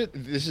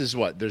 This is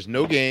what? There's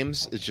no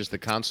games. It's just the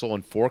console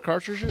and 4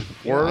 cartridges.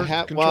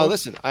 Well,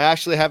 listen, I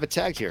actually have it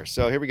tagged here.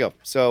 So here we go.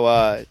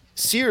 So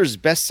Sears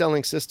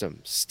best-selling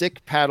system,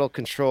 stick paddle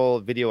control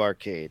video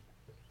arcade.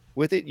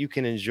 With it, you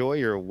can enjoy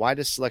your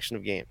widest selection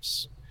of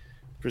games.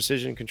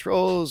 Precision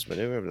controls, blah,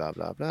 blah, blah,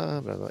 blah,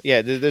 blah, blah.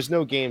 Yeah, there's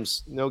no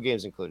games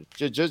included.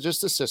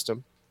 Just the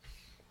system.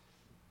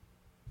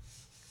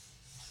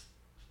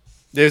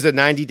 There's a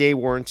 90-day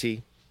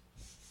warranty.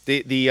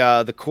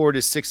 The cord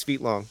is 6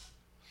 feet long.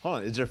 Hold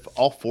on, is there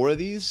all 4 of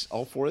these?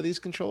 All 4 of these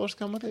controllers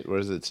come with it? Where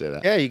does it say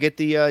that? Yeah, you get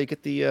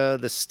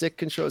the stick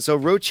control. So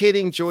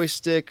rotating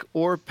joystick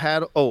or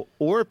paddle.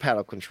 Or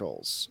paddle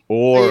controls.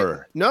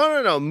 Or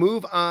No.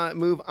 Move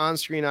on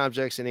screen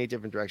objects in 8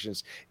 different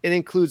directions. It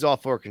includes all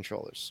 4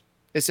 controllers.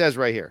 It says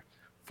right here,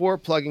 4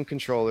 plug-in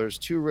controllers,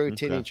 2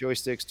 rotating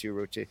joysticks,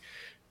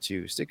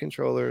 2 stick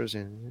controllers,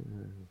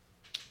 and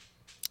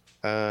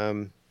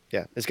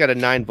yeah, it's got a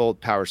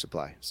 9-volt power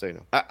supply. So you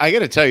know. I got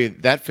to tell you,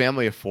 that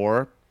family of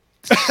 4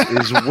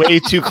 is way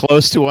too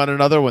close to one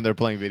another when they're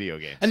playing video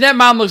games. And that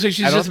mom looks like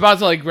she's just about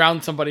to like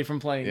ground somebody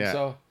from playing. Yeah.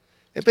 So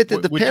But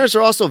the parents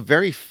are also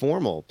very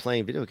formal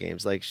playing video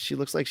games. Like she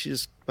looks like she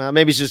just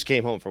maybe she just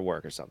came home from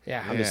work or something.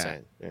 Yeah. I'm just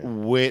saying.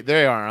 Yeah.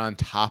 They are on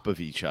top of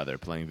each other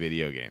playing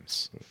video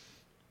games.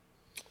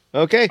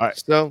 Okay, All right.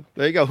 so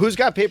there you go. Who's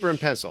got paper and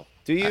pencil?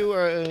 Do you?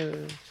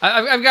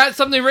 I've got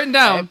something written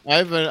down. I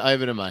have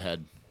it in my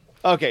head.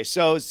 Okay,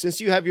 so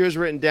since you have yours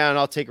written down,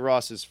 I'll take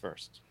Ross's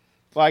first.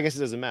 Well, I guess it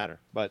doesn't matter,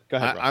 but go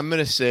ahead. Ross. I'm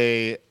gonna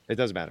say It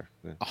doesn't matter.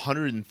 Yeah.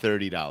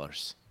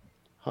 $130.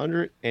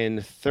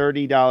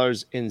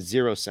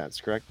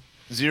 $130.00, correct?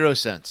 0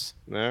 cents.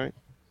 All right.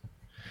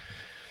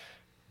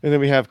 And then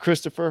we have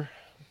Christopher.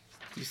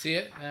 You see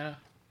it?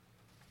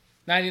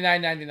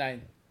 $99.99.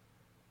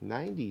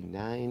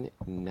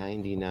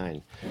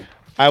 $99.99.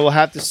 I will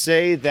have to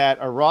say that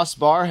Ross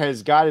Barr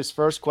has got his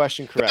first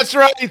question correct. That's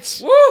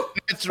right. Woo!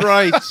 That's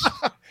right.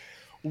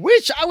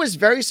 Which I was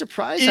very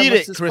surprised. how Eat much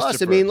it, this cost. I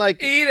Christopher. mean,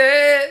 like, Eat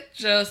it.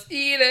 Just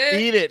eat it.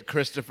 Eat it,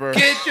 Christopher.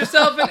 Get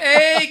yourself an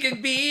egg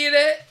and beat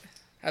it.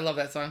 I love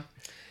that song.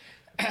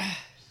 I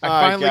All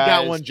right, finally got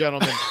guys. one,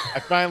 gentlemen. I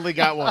finally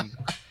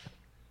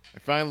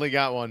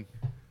got one.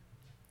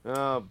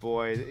 oh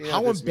boy,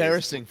 How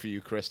embarrassing for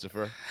you,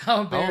 Christopher. How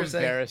How embarrassing.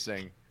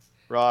 embarrassing.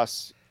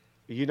 Ross.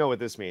 You know what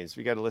this means.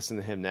 We got to listen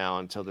to him now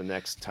until the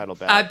next title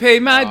battle. I pay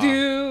my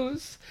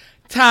dues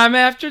time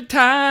after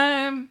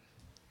time.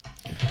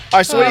 All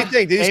right, so what do you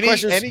think? These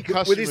questions, Any were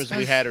customers these,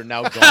 we had are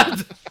now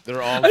gone.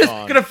 They're all I'm just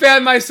gone. gonna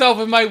fan myself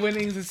with my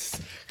winnings.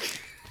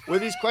 were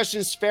these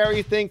questions fair?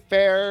 You think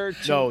fair?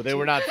 No, they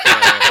were not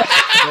fair.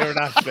 They were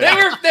not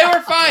fair. They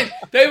were fine.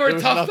 They were There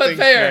was tough but nothing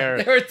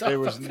fair. They were tough There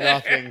was but fair.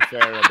 nothing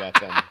fair about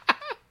them.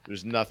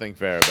 There's nothing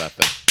fair about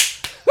that.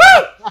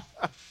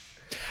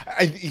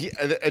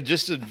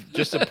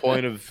 Just a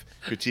point of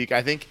critique.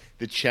 I think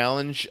the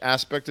challenge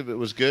aspect of it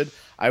was good.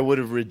 I would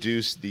have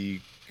reduced the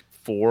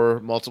 4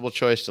 multiple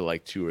choice to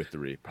like 2 or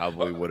 3.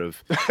 Probably would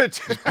have.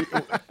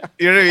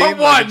 You know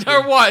what I mean?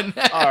 Or one.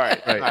 All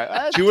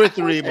right. 2 or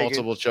 3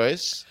 multiple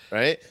choice.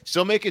 Right.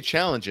 Still make it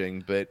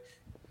challenging, but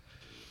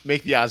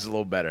make the odds a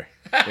little better.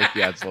 All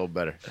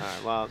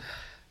right.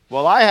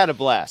 Well, I had a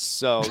blast.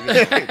 So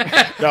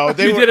no,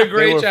 You did a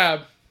great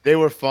job. They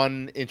were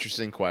fun,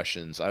 interesting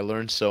questions. I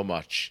learned so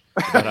much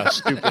about how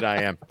stupid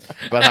I am.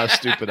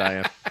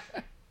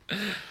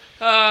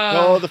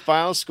 So the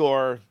final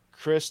score: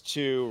 Chris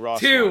 2, Ross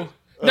 2. 1.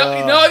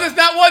 No, there's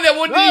not one. That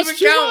wouldn't even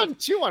count.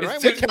 2-1,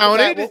 right?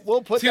 It's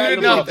We'll put Two that to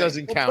in the nothing. books.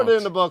 Doesn't We'll count. put it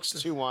in the books.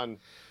 2-1.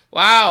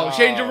 Wow,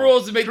 change the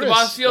rules to make the Chris.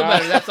 boss feel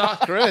better. That's all.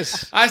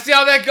 Chris. I see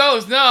how that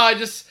goes. No,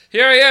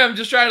 here I am,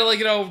 just trying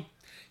to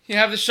you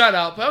have the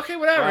shutout. But okay,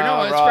 whatever.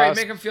 No, it's great. Ross.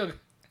 Make him feel good.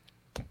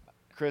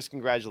 Chris,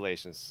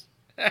 congratulations.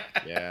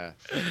 Yeah.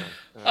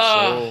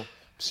 Oh.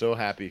 So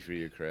happy for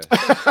you, Chris.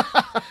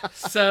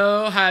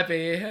 So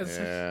happy.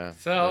 Yeah.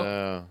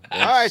 So All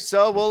right,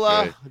 so we'll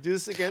Great. do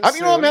this again. I'm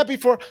soon. happy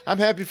for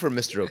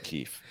Mr.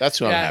 O'Keefe. That's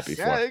who I'm Yes. happy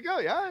Yeah, for. there you go.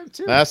 Yeah, I am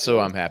too. That's who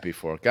I'm happy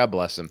for. God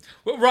bless him.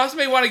 well, Ross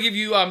may want to give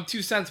you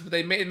 2 cents, but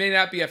it may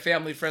not be a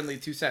family friendly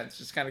 2 cents.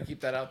 Just kind of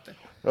keep that out there.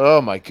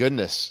 Oh my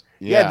goodness.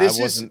 Yeah, I this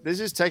wasn't.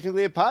 is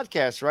technically a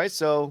podcast, right?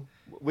 So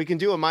we can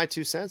do a my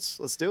 2 cents.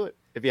 Let's do it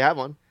if you have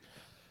one.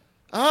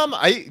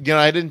 I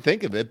didn't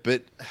think of it,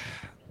 but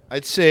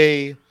I'd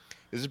say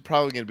this is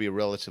probably going to be a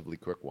relatively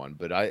quick one.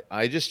 But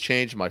I just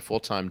changed my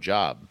full-time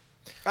job.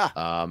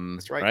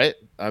 That's right. Right.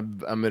 I've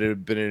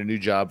been in a new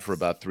job for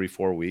about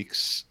 3-4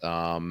 weeks.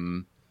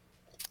 And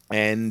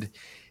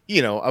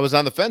I was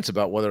on the fence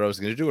about whether I was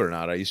going to do it or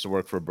not. I used to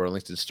work for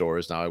Burlington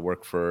Stores. Now I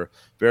work for a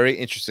very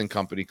interesting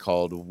company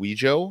called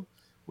Wejo,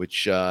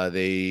 which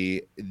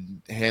they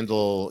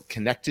handle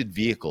connected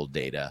vehicle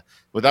data.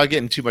 Without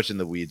getting too much in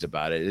the weeds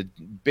about it,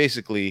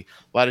 basically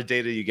a lot of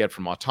data you get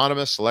from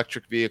autonomous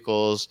electric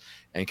vehicles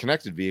and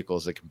connected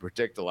vehicles that can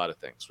predict a lot of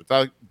things.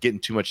 Without getting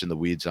too much in the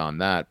weeds on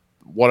that,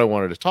 what I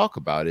wanted to talk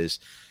about is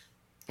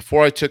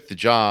before I took the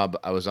job,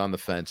 I was on the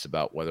fence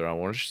about whether I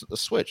wanted to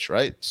switch,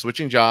 right?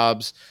 Switching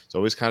jobs, it's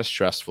always kind of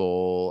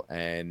stressful.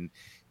 And,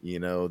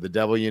 the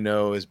devil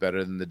is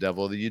better than the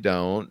devil that you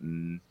don't.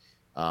 And,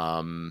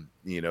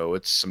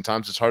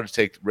 sometimes it's hard to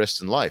take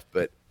risks in life.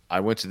 But I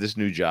went to this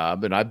new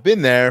job, and I've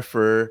been there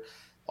for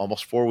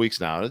almost 4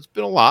 weeks now. And it's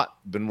been a lot.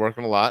 Been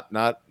working a lot.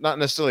 Not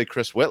necessarily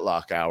Chris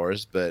Whitlock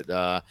hours, but,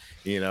 I've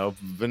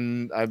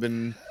been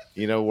working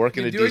You're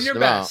a doing decent your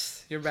amount.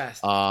 best. Your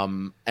best.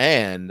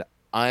 And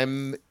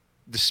I'm,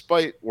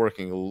 despite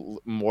working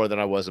more than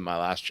I was in my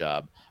last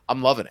job,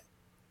 I'm loving it.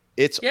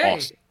 It's Yay.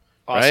 awesome,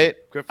 right?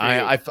 Good for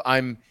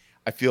you.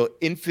 I feel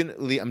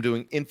I'm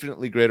doing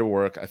infinitely greater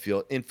work. I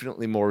feel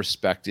infinitely more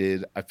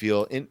respected. I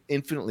feel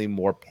infinitely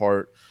more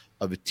part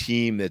of a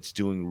team that's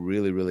doing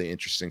really, really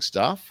interesting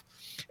stuff.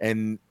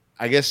 And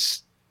I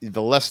guess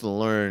the lesson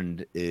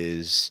learned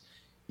is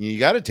you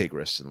got to take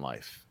risks in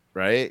life.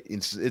 Right.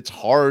 It's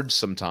hard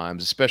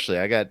sometimes, especially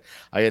I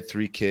had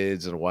 3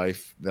 kids and a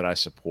wife that I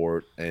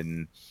support,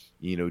 and,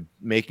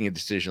 making a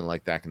decision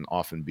like that can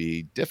often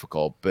be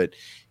difficult, but,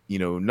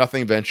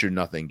 nothing ventured,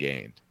 nothing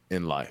gained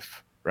in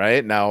life.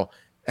 Right now,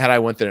 had I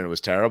went there and it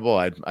was terrible,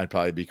 I'd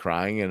probably be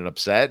crying and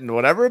upset and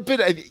whatever. But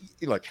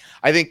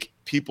I think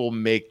people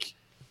make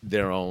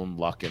their own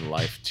luck in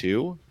life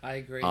too. I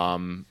agree.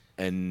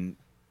 And,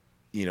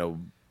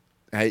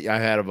 I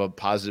had a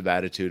positive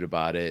attitude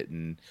about it,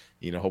 and,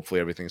 hopefully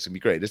everything's gonna be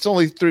great. It's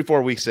only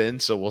 3-4 weeks in,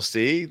 so we'll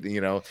see.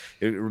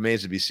 It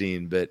remains to be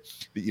seen. But,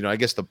 I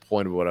guess the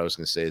point of what I was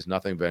going to say is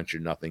nothing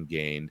ventured, nothing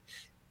gained.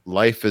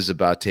 Life is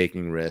about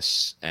taking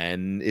risks,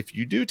 and if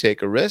you do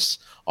take a risk,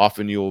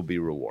 often you will be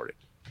rewarded.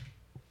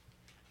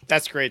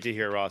 That's great to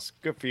hear, Ross.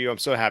 Good for you. I'm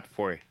so happy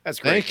for you. That's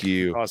great. Thank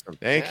you. Awesome.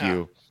 Thank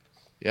you.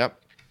 Yep.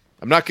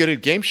 I'm not good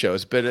at game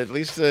shows, but at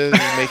least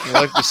making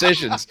life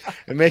decisions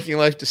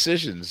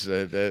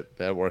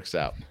that works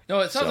out. No,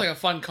 it sounds So. like a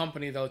fun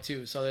company though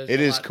too. So there's It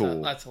a is lot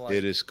cool. That's a lot.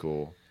 It is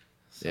cool.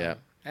 So, Yeah.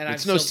 And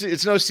It's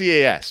no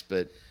CAS,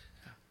 but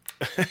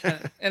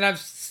and I'm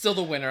still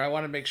the winner. I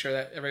want to make sure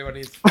that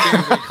everybody's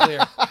very, very clear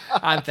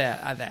on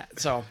that.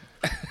 So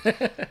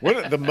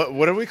what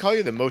do we call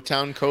you? The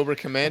Motown Cobra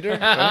Commander?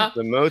 Right?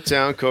 The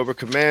Motown Cobra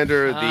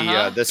Commander,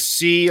 the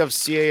C of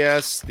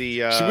CAS,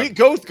 Should we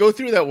go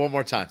through that one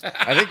more time?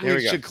 I think Here we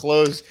we go. should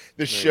close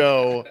the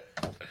show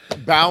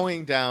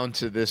bowing down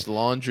to this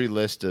laundry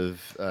list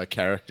of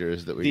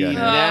characters that we got. The here.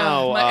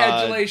 now my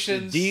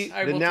adulations.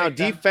 I the will now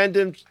take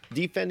them.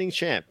 defending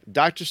champ,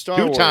 Dr.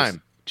 Star Wars.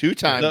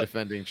 Two-time The-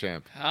 defending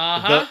champ.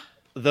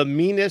 The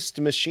meanest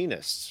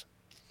machinist,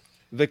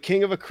 the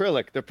king of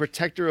acrylic, the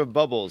protector of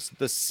bubbles,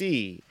 the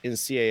C in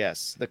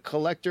CAS, the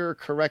collector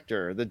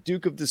corrector, the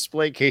Duke of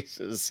display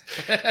cases,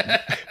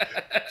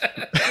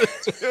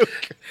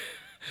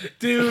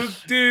 Duke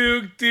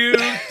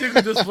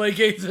display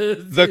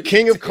cases. The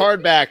king of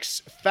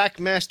cardbacks,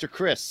 Factmaster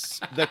Chris,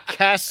 the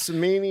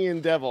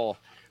Casmanian Devil,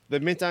 the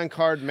Mint on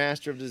Card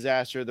Master of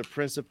Disaster, the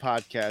Prince of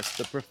Podcasts,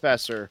 the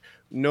Professor.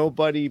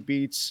 Nobody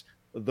beats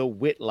the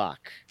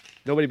Whitlock.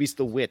 Nobody beats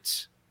the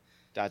Wit. ...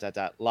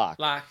 Lock.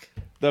 Lock.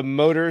 The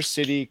Motor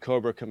City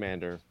Cobra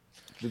Commander,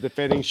 the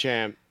defending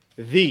champ,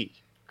 the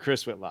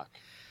Chris Whitlock.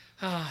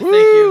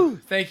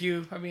 Thank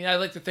you. I mean, I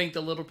like to thank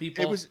the little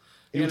people. It was.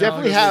 You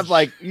definitely have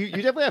you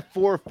definitely have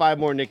 4 or 5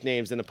 more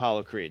nicknames than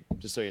Apollo Creed,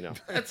 just so you know.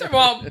 But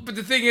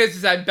the thing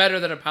is I'm better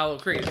than Apollo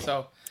Creed.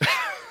 So,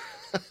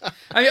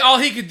 I mean, all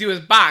he could do is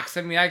box.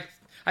 I mean, I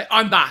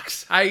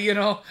unbox.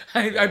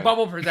 I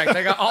bubble protect.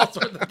 I got all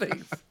sorts of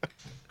things.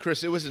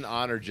 Chris, it was an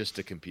honor just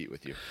to compete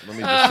with you. Let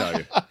me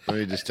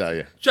just tell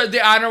you.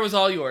 The honor was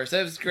all yours.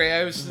 That was great.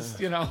 I was just,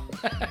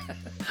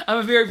 I'm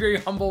a very, very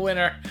humble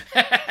winner.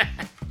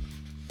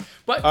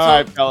 But All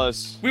right,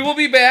 fellas. We will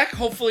be back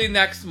hopefully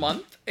next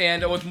month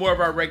and with more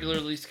of our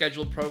regularly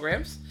scheduled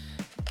programs.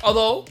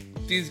 Although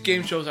these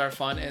game shows are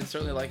fun and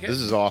certainly like it. This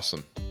is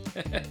awesome.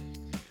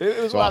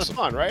 It was a lot of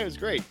fun, right? It was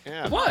great.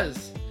 Yeah. It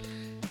was.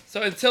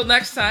 So until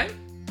next time,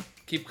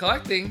 keep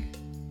collecting.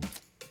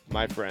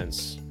 My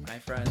friends. My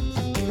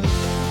friends.